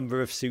have a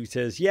number of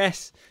suitors?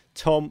 Yes,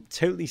 Tom,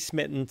 totally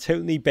smitten,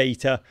 totally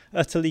beta,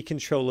 utterly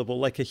controllable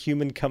like a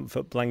human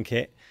comfort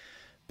blanket.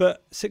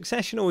 But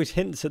Succession always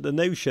hints at the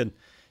notion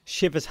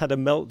Shiv has had a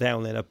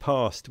meltdown in her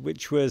past,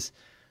 which was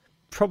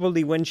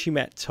probably when she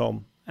met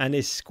Tom, and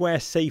his square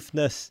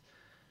safeness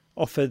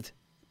offered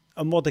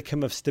a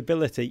modicum of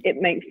stability. It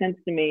makes sense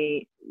to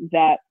me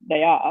that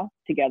they are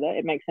together.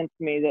 It makes sense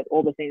to me that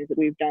all the things that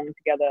we've done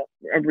together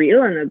are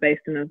real and are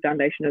based on a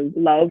foundation of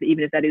love,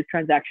 even if that is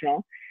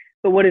transactional.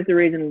 But what is the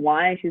reason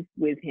why she's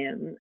with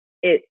him?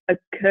 It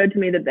occurred to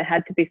me that there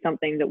had to be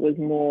something that was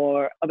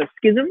more of a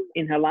schism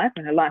in her life,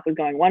 and her life was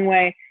going one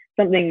way,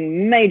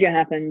 something major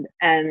happened,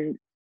 and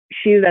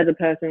Shiv as a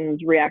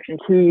person's reaction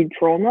to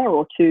trauma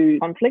or to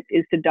conflict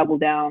is to double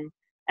down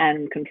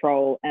and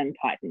control and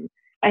tighten.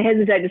 I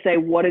hesitate to say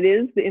what it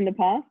is in the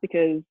past,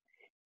 because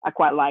I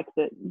quite like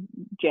that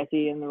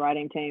Jesse and the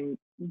writing team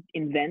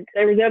invent.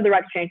 They reserve the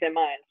right to change their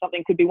mind.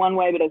 Something could be one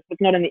way, but if it's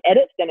not in the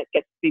edit, then it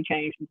gets to be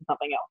changed into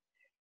something else.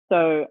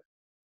 So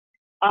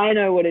I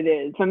know what it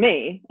is for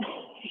me,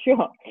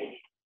 sure.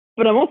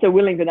 But I'm also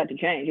willing for that to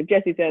change. If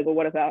Jesse says, well,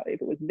 what if it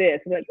was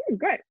this? I'm like,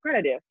 great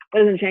idea. That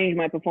doesn't change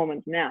my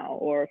performance now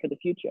or for the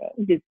future.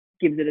 It just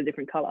gives it a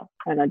different color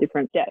and a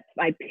different depth.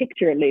 I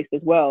picture, at least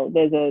as well,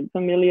 there's a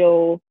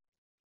familial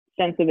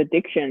sense of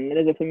addiction.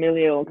 There's a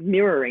familial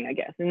mirroring, I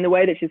guess, in the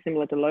way that she's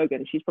similar to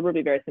Logan. She's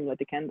probably very similar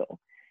to Kendall.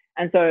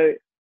 And so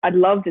I'd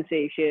love to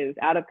see Shiv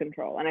out of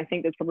control. And I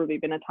think there's probably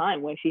been a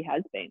time where she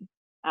has been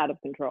out of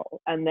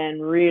control and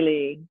then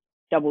really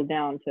doubled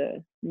down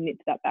to knit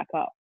that back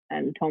up.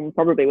 And Tom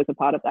probably was a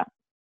part of that.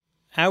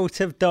 Out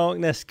of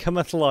darkness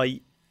cometh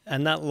light,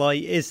 and that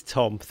light is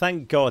Tom.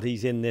 Thank God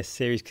he's in this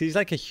series, because he's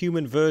like a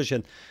human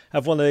version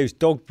of one of those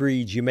dog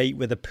breeds you mate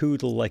with a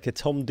poodle, like a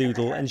Tom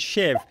Doodle. And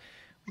Shiv,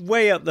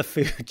 way up the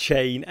food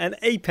chain, an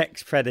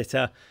apex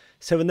predator.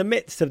 So in the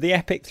midst of the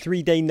epic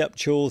 3-day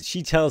nuptials,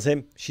 she tells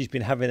him she's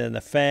been having an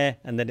affair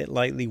and that it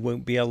likely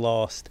won't be her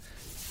last.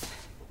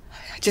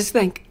 I just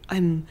think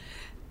I'm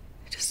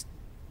just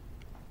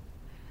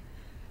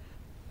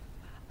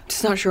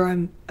not sure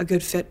I'm a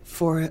good fit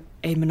for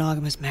a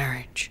monogamous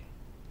marriage.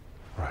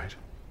 Right.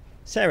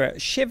 Sarah,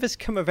 Shiv has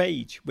come of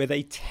age with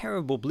a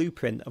terrible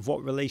blueprint of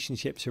what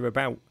relationships are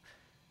about.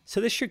 So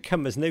this should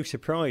come as no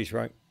surprise,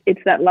 right? It's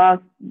that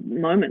last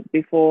moment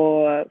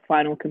before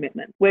final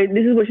commitment, where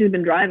this is what she's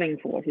been driving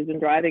for. She's been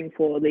driving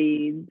for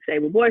the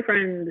stable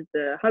boyfriend,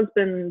 the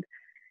husband,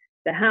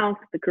 the house,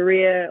 the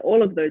career,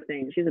 all of those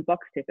things. She's a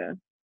box ticker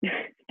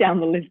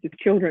down the list of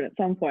children at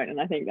some point, and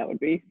I think that would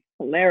be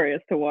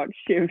hilarious to watch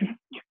Shiv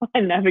try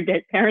and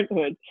navigate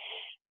parenthood.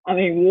 I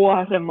mean,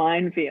 what a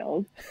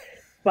minefield.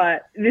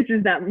 But this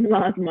is that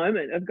last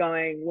moment of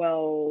going,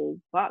 well,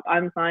 fuck,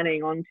 I'm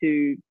signing on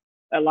to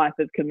a life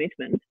of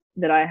commitment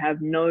that I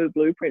have no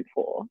blueprint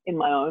for in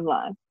my own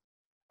life.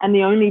 And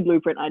the only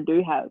blueprint I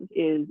do have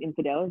is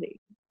infidelity.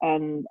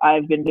 And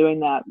I've been doing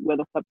that,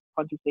 whether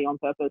subconsciously on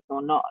purpose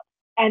or not.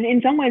 And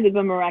in some ways, it's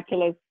a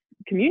miraculous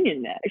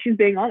communion there. She's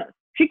being honest.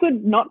 She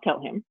could not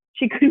tell him.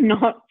 She could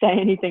not say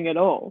anything at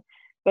all.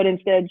 But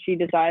instead, she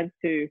decides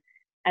to.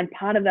 And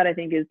part of that, I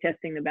think, is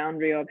testing the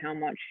boundary of how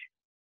much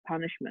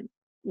punishment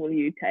will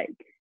you take?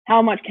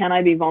 How much can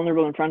I be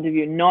vulnerable in front of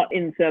you, not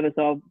in service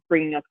of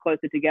bringing us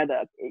closer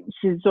together?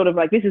 She's sort of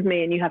like, this is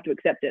me and you have to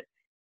accept it.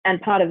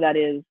 And part of that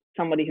is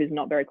somebody who's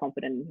not very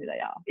confident in who they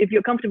are. If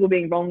you're comfortable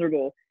being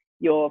vulnerable,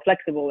 You're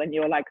flexible and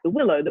you're like the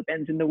willow that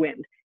bends in the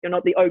wind. You're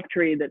not the oak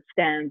tree that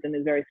stands and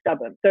is very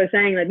stubborn. So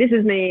saying that this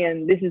is me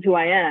and this is who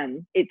I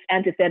am, it's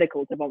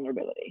antithetical to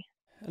vulnerability.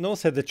 And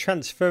also the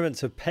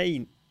transference of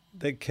pain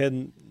that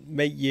can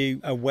make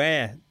you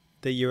aware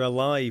that you're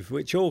alive,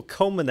 which all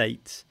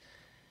culminates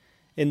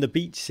in the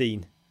beach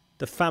scene.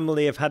 The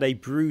family have had a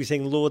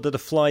bruising Lord of the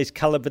Flies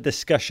caliber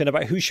discussion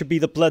about who should be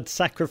the blood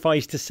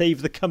sacrifice to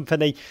save the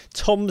company.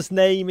 Tom's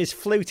name is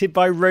floated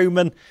by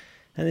Roman,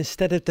 and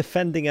instead of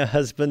defending her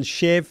husband,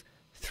 Shiv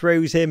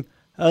throws him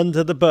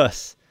under the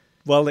bus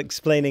while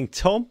explaining,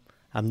 Tom,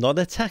 I'm not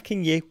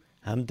attacking you,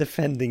 I'm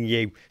defending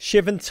you.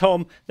 Shiv and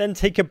Tom then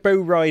take a bow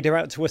rider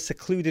out to a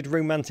secluded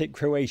romantic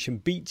Croatian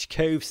beach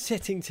cove,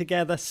 sitting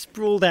together,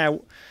 sprawled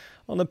out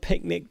on a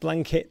picnic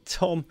blanket,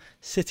 Tom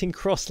sitting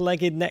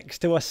cross-legged next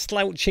to her,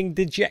 slouching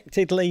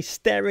dejectedly,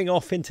 staring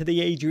off into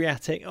the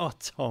Adriatic. Oh,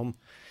 Tom,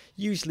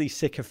 usually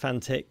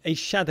sycophantic, a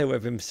shadow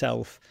of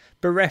himself,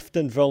 bereft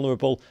and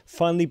vulnerable,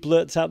 finally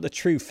blurts out the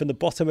truth from the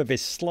bottom of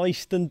his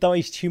sliced and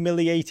diced,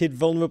 humiliated,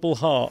 vulnerable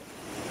heart.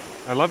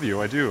 I love you,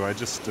 I do.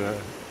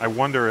 I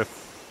wonder if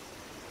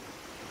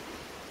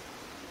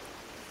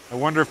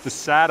the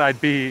sad I'd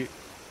be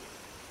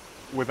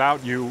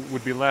without you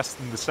would be less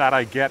than the sad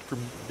I get from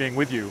being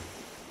with you.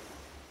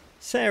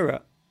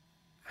 Sarah,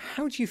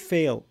 how do you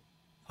feel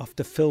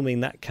after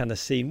filming that kind of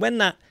scene? When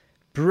that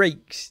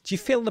breaks, do you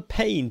feel the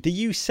pain? Do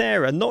you,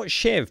 Sarah, not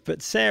Shiv,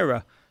 but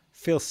Sarah,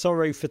 feel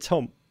sorrow for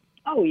Tom?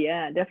 Oh,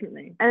 yeah,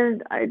 definitely.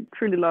 And I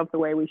truly love the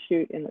way we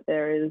shoot in that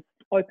there is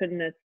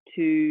openness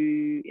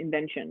to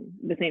invention.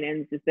 The scene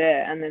ends just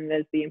there, and then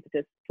there's the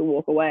impetus to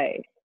walk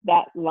away.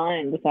 That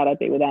line, the sad I'd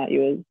be without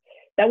you,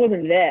 that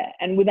wasn't there.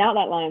 And without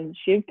that line,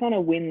 Shiv kind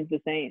of wins the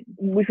scene,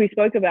 which we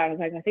spoke about. I was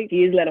like, I think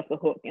he is let off the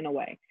hook in a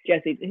way.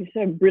 Jesse, he's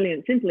so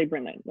brilliant, simply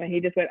brilliant, where he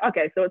just went,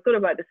 okay, so it's sort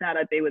of like the sad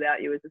I'd be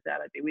without you is the sad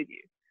I'd be with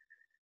you.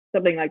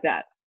 Something like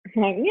that.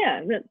 I'm like,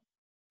 yeah, that's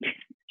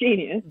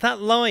genius.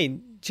 That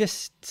line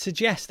just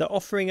suggests that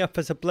offering up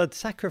as a blood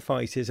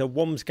sacrifice is a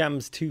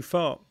womsgams too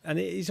far. And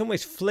it is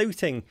almost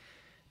floating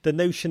the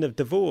notion of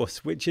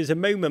divorce, which is a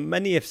moment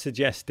many have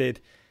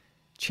suggested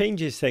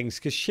changes things,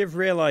 because Shiv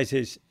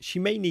realises she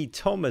may need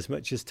Tom as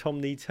much as Tom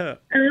needs her.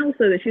 And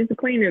also that she's the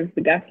queen of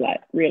the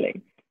gaslight,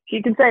 really.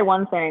 She could say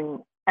one thing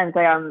and say,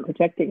 I'm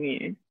protecting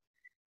you.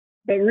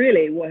 But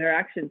really what her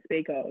actions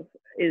speak of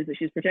is that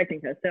she's protecting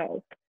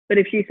herself. But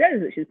if she says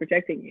that she's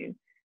protecting you,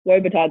 woe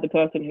betide the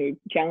person who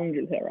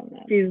challenges her on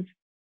that. She's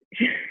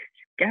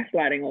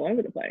gaslighting all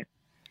over the place.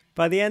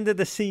 By the end of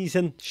the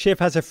season, Shiv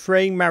has a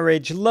fraying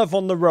marriage, love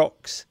on the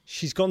rocks.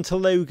 She's gone to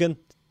Logan,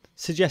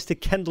 suggested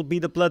Kendall be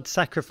the blood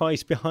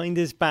sacrifice behind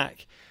his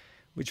back,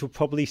 which will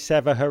probably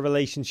sever her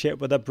relationship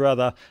with her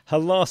brother. Her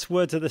last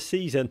words of the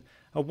season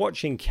are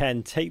watching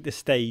Ken take the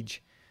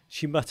stage.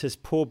 She mutters,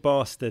 poor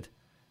bastard,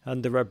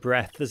 under her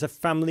breath. There's a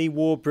family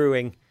war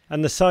brewing,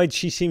 and the side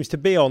she seems to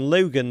be on,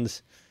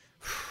 Logan's,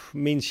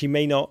 means she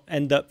may not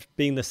end up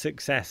being the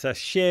successor.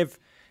 Shiv,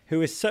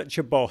 who is such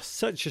a boss,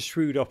 such a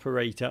shrewd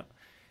operator,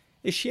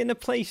 is she in a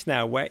place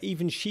now where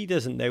even she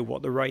doesn't know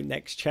what the right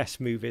next chess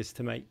move is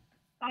to make?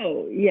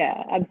 Oh,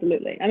 yeah,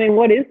 absolutely. I mean,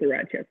 what is the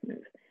right chess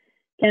move?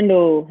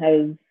 Kendall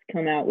has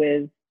come out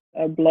with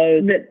a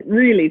blow that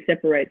really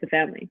separates the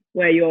family,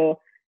 where you're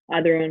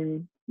either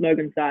on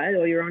Logan's side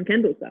or you're on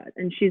Kendall's side.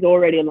 And she's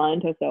already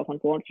aligned herself,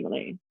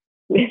 unfortunately,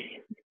 with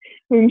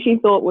whom she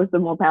thought was the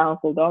more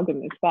powerful dog in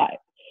this fight.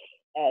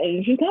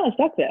 And she's kind of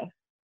stuck there.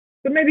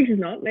 But maybe she's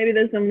not. Maybe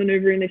there's some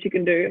maneuvering that she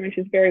can do. I mean,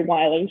 she's very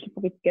wily. She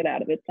probably could get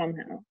out of it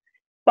somehow.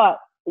 But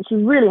she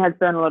really has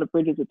burned a lot of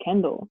bridges with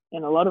Kendall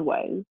in a lot of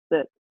ways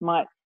that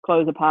might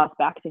close a path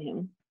back to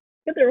him.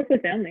 But they're also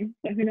family,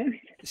 so who knows?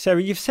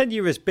 Sarah, you've said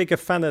you're as big a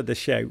fan of the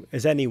show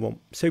as anyone.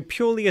 So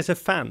purely as a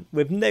fan,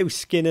 with no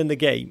skin in the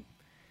game,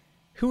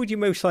 who would you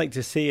most like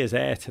to see as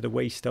heir to the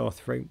Waystar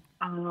throne?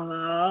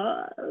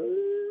 I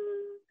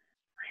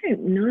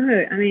don't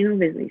know. I mean,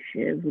 obviously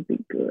Shiv would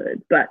be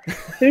good, but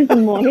who's the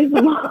more?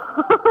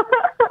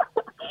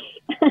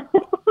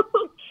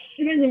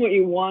 Depends on what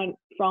you want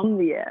from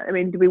the heir. I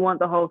mean, do we want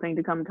the whole thing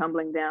to come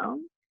tumbling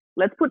down?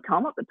 Let's put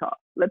Tom up the top.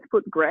 Let's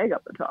put Greg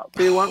up the top.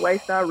 Do we want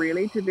Waystar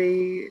really to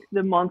be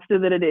the monster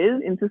that it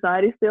is in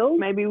society still?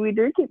 Maybe we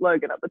do keep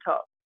Logan up the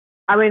top.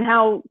 I mean,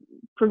 how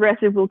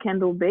progressive will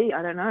Kendall be?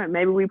 I don't know.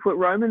 Maybe we put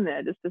Roman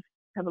there just to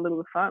have a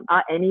little fun.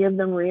 Are any of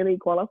them really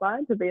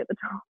qualified to be at the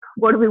top?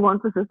 What do we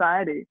want for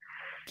society?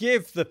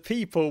 Give the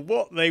people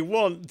what they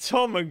want,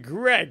 Tom and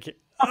Greg.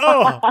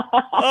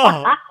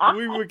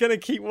 We were going to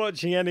keep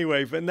watching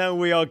anyway, but now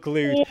we are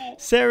glued. Yeah.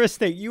 Sarah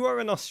Snook, you are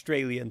an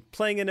Australian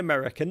playing an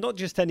American, not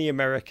just any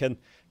American,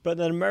 but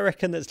an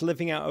American that's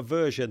living out a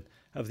version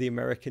of the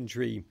American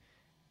dream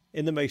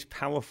in the most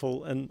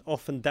powerful and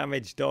often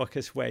damaged,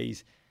 darkest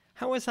ways.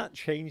 How has that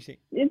changed it?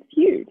 It's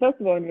huge.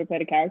 First of all, I've never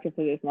played a character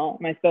for this long.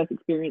 My first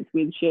experience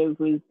with Shiv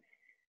was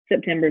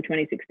September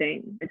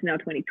 2016. It's now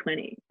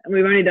 2020. And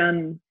we've only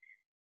done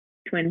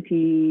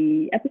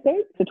 20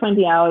 episodes, so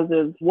 20 hours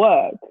of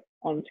work.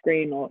 on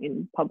screen or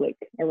in public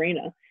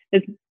arena.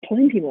 There's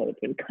plenty more that's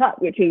been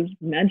cut, which is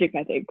magic,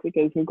 I think,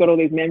 because we've got all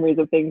these memories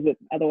of things that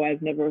otherwise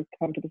never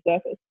come to the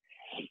surface.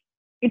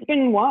 It's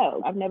been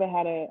wild. I've never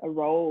had a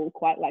role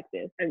quite like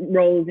this. And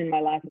roles in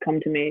my life have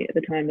come to me at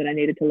the time that I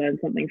needed to learn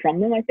something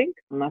from them, I think.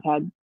 And I've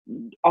had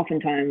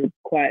oftentimes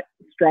quite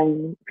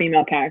strong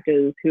female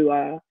characters who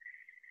are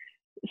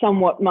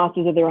somewhat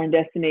masters of their own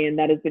destiny, and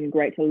that has been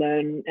great to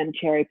learn and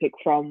cherry pick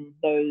from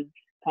those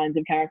kinds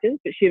of characters.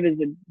 But Shiv is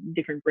a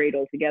different breed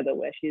altogether,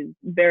 where she's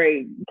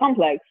very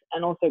complex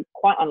and also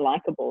quite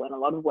unlikable in a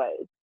lot of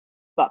ways.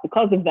 But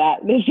because of that,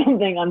 there's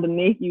something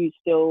underneath you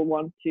still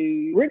want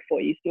to root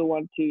for, you still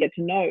want to get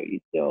to know, you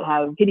still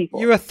have pity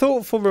for. You're a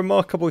thoughtful,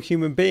 remarkable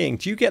human being.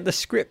 Do you get the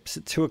scripts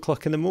at 2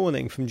 o'clock in the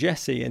morning from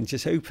Jesse and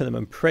just open them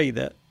and pray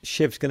that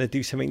Shiv's going to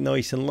do something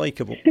nice and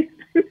likeable? No,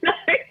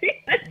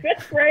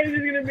 that phrase is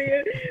going to be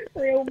a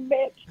real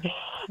bitch.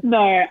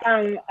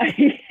 No,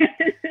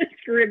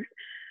 scripts.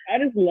 I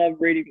just love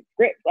reading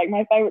scripts. Like,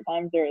 my favourite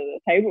times are the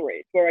table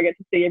reads, where I get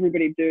to see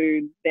everybody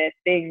do their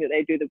thing that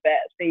they do the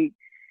best. See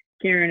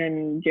Kieran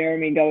and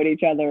Jeremy go at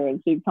each other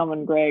and see Tom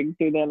and Greg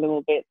do their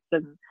little bits.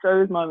 And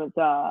those moments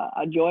are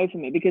a joy for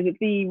me, because it's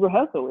the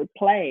rehearsal, it's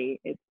play,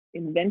 it's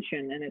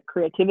invention, and it's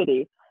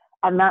creativity.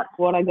 And that's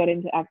what I got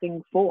into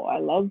acting for. I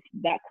love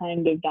that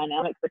kind of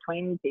dynamic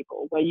between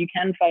people where you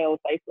can fail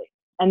safely.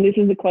 And this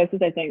is the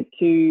closest, I think,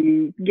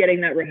 to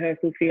getting that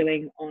rehearsal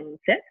feeling on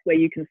set, where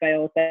you can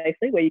fail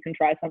safely, where you can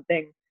try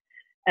something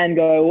and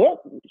go,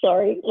 well,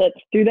 sorry, let's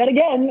do that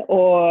again.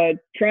 Or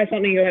try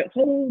something and go,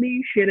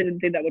 holy shit, I didn't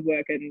think that would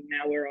work. And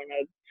now we're on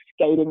a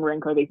skating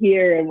rink over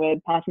here and we're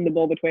passing the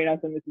ball between us,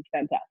 and this is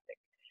fantastic.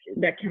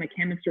 That kind of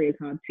chemistry is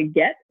hard to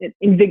get. It's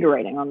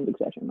invigorating on Big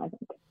Session, I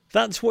think.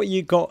 That's what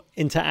you got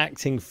into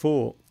acting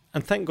for.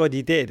 And thank God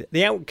you did.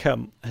 The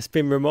outcome has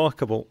been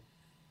remarkable.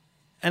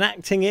 And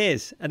acting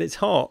is, at its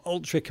heart,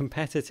 ultra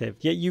competitive.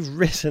 Yet you've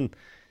risen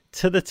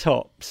to the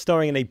top,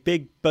 starring in a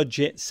big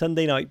budget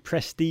Sunday night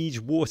prestige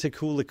water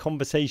cooler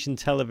conversation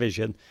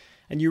television,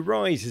 and your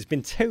rise has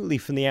been totally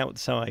from the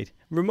outside.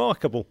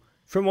 Remarkable.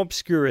 From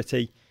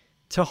obscurity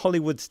to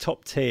Hollywood's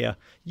top tier.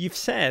 You've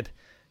said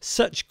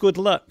such good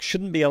luck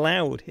shouldn't be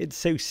allowed. It's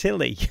so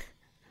silly.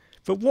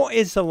 But what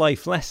is the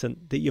life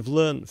lesson that you've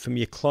learned from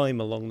your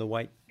climb along the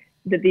way?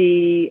 That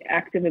the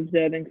act of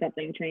observing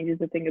something changes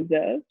the thing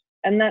observed.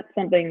 And that's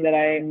something that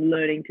I'm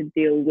learning to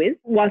deal with.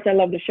 Whilst I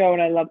love the show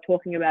and I love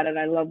talking about it,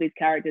 I love these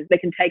characters, they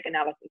can take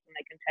analysis and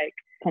they can take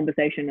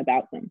conversation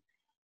about them.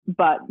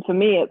 But for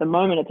me, at the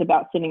moment, it's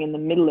about sitting in the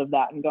middle of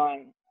that and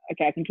going,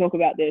 okay, I can talk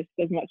about this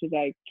as much as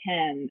I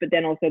can, but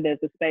then also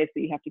there's a space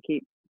that you have to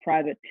keep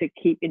private to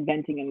keep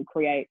inventing and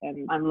create.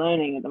 And I'm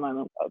learning at the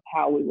moment of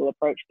how we will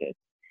approach this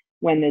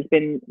when there's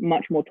been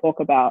much more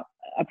talk about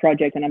a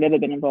project than I've ever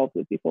been involved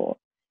with before.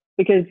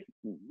 Because,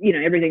 you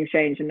know, everything's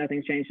changed and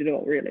nothing's changed at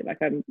all, really. Like,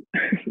 I'm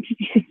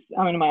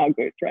in my Ugg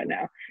boots right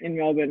now in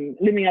Melbourne,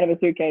 living out of a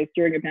suitcase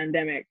during a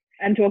pandemic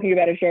and talking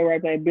about a show where I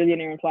play a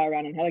billionaire and fly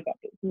around in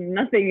helicopters.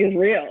 Nothing is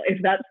real if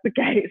that's the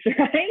case,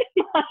 right?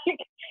 Like,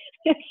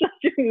 it's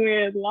such a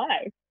weird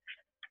life.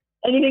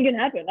 Anything can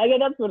happen. I guess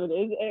that's what it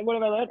is. What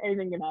have I learned?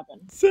 Anything can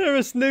happen.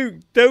 Sarah Snook,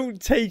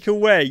 don't take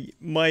away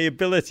my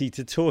ability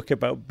to talk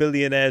about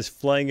billionaires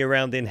flying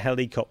around in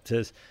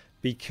helicopters,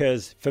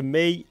 because for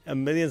me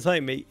and millions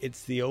like me,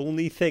 it's the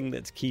only thing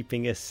that's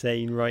keeping us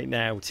sane right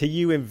now. To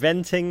you,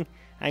 inventing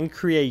and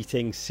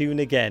creating soon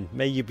again.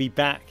 May you be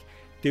back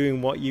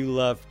doing what you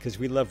love, because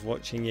we love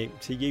watching you.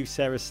 To you,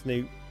 Sarah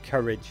Snook,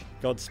 courage.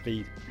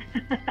 Godspeed.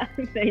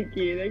 Thank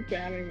you. Thanks for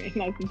having me.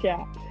 Nice to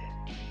chat.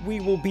 We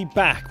will be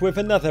back with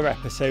another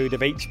episode of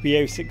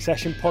HBO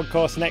Succession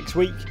Podcast next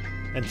week.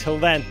 Until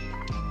then,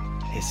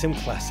 here's some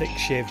classic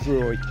Shiv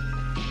Roy.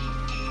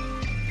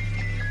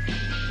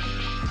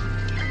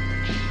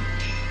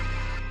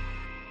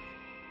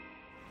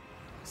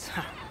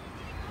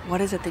 What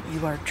is it that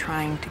you are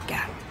trying to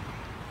get?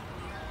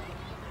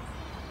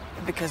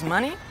 Because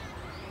money?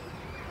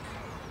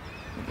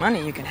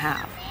 Money you can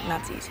have, and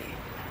that's easy.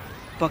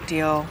 Book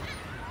deal,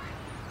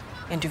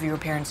 interview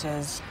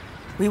appearances.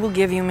 We will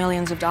give you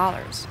millions of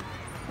dollars.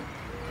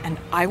 And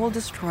I will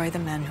destroy the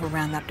men who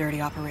ran that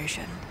dirty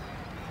operation.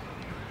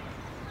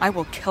 I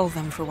will kill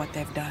them for what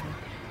they've done.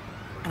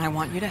 And I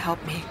want you to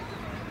help me.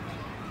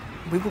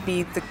 We will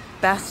be the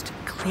best,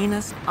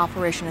 cleanest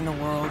operation in the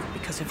world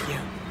because of you.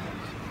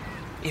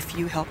 If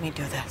you help me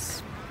do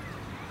this.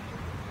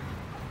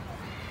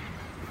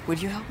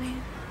 Would you help me?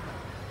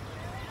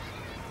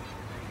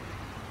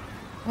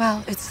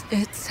 Well, it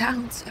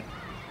sounds...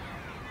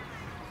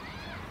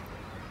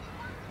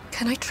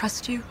 Can I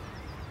trust you?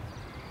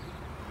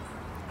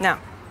 No.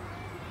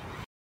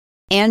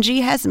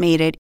 Angie has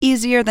made it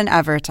easier than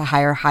ever to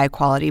hire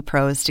high-quality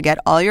pros to get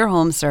all your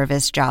home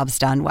service jobs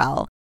done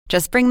well.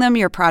 Just bring them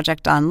your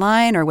project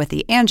online or with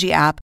the Angie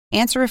app,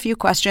 answer a few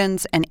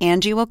questions, and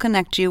Angie will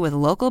connect you with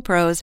local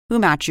pros who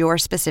match your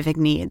specific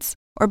needs.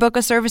 Or book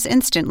a service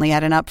instantly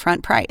at an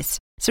upfront price.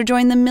 So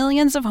join the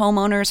millions of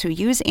homeowners who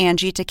use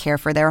Angie to care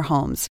for their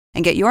homes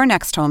and get your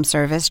next home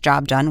service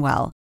job done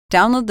well.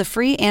 Download the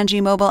free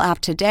Angie mobile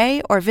app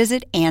today or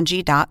visit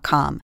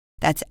Angie.com.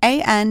 That's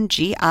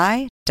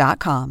ANGI.com.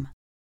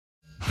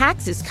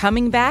 Hacks is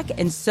coming back,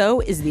 and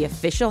so is the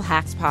official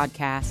Hacks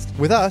podcast.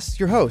 With us,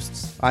 your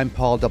hosts. I'm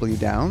Paul W.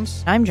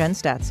 Downs. I'm Jen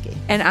Statsky.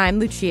 And I'm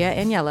Lucia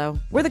Agnello.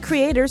 We're the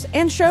creators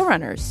and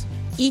showrunners.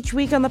 Each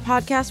week on the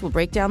podcast, we'll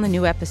break down the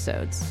new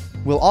episodes.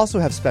 We'll also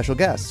have special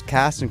guests,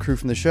 cast and crew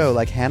from the show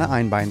like Hannah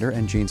Einbinder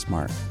and Gene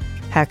Smart.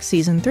 Hacks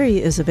Season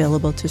 3 is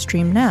available to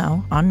stream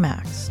now on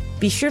Max.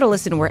 Be sure to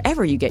listen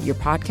wherever you get your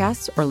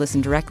podcasts or listen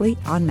directly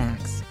on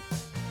Max.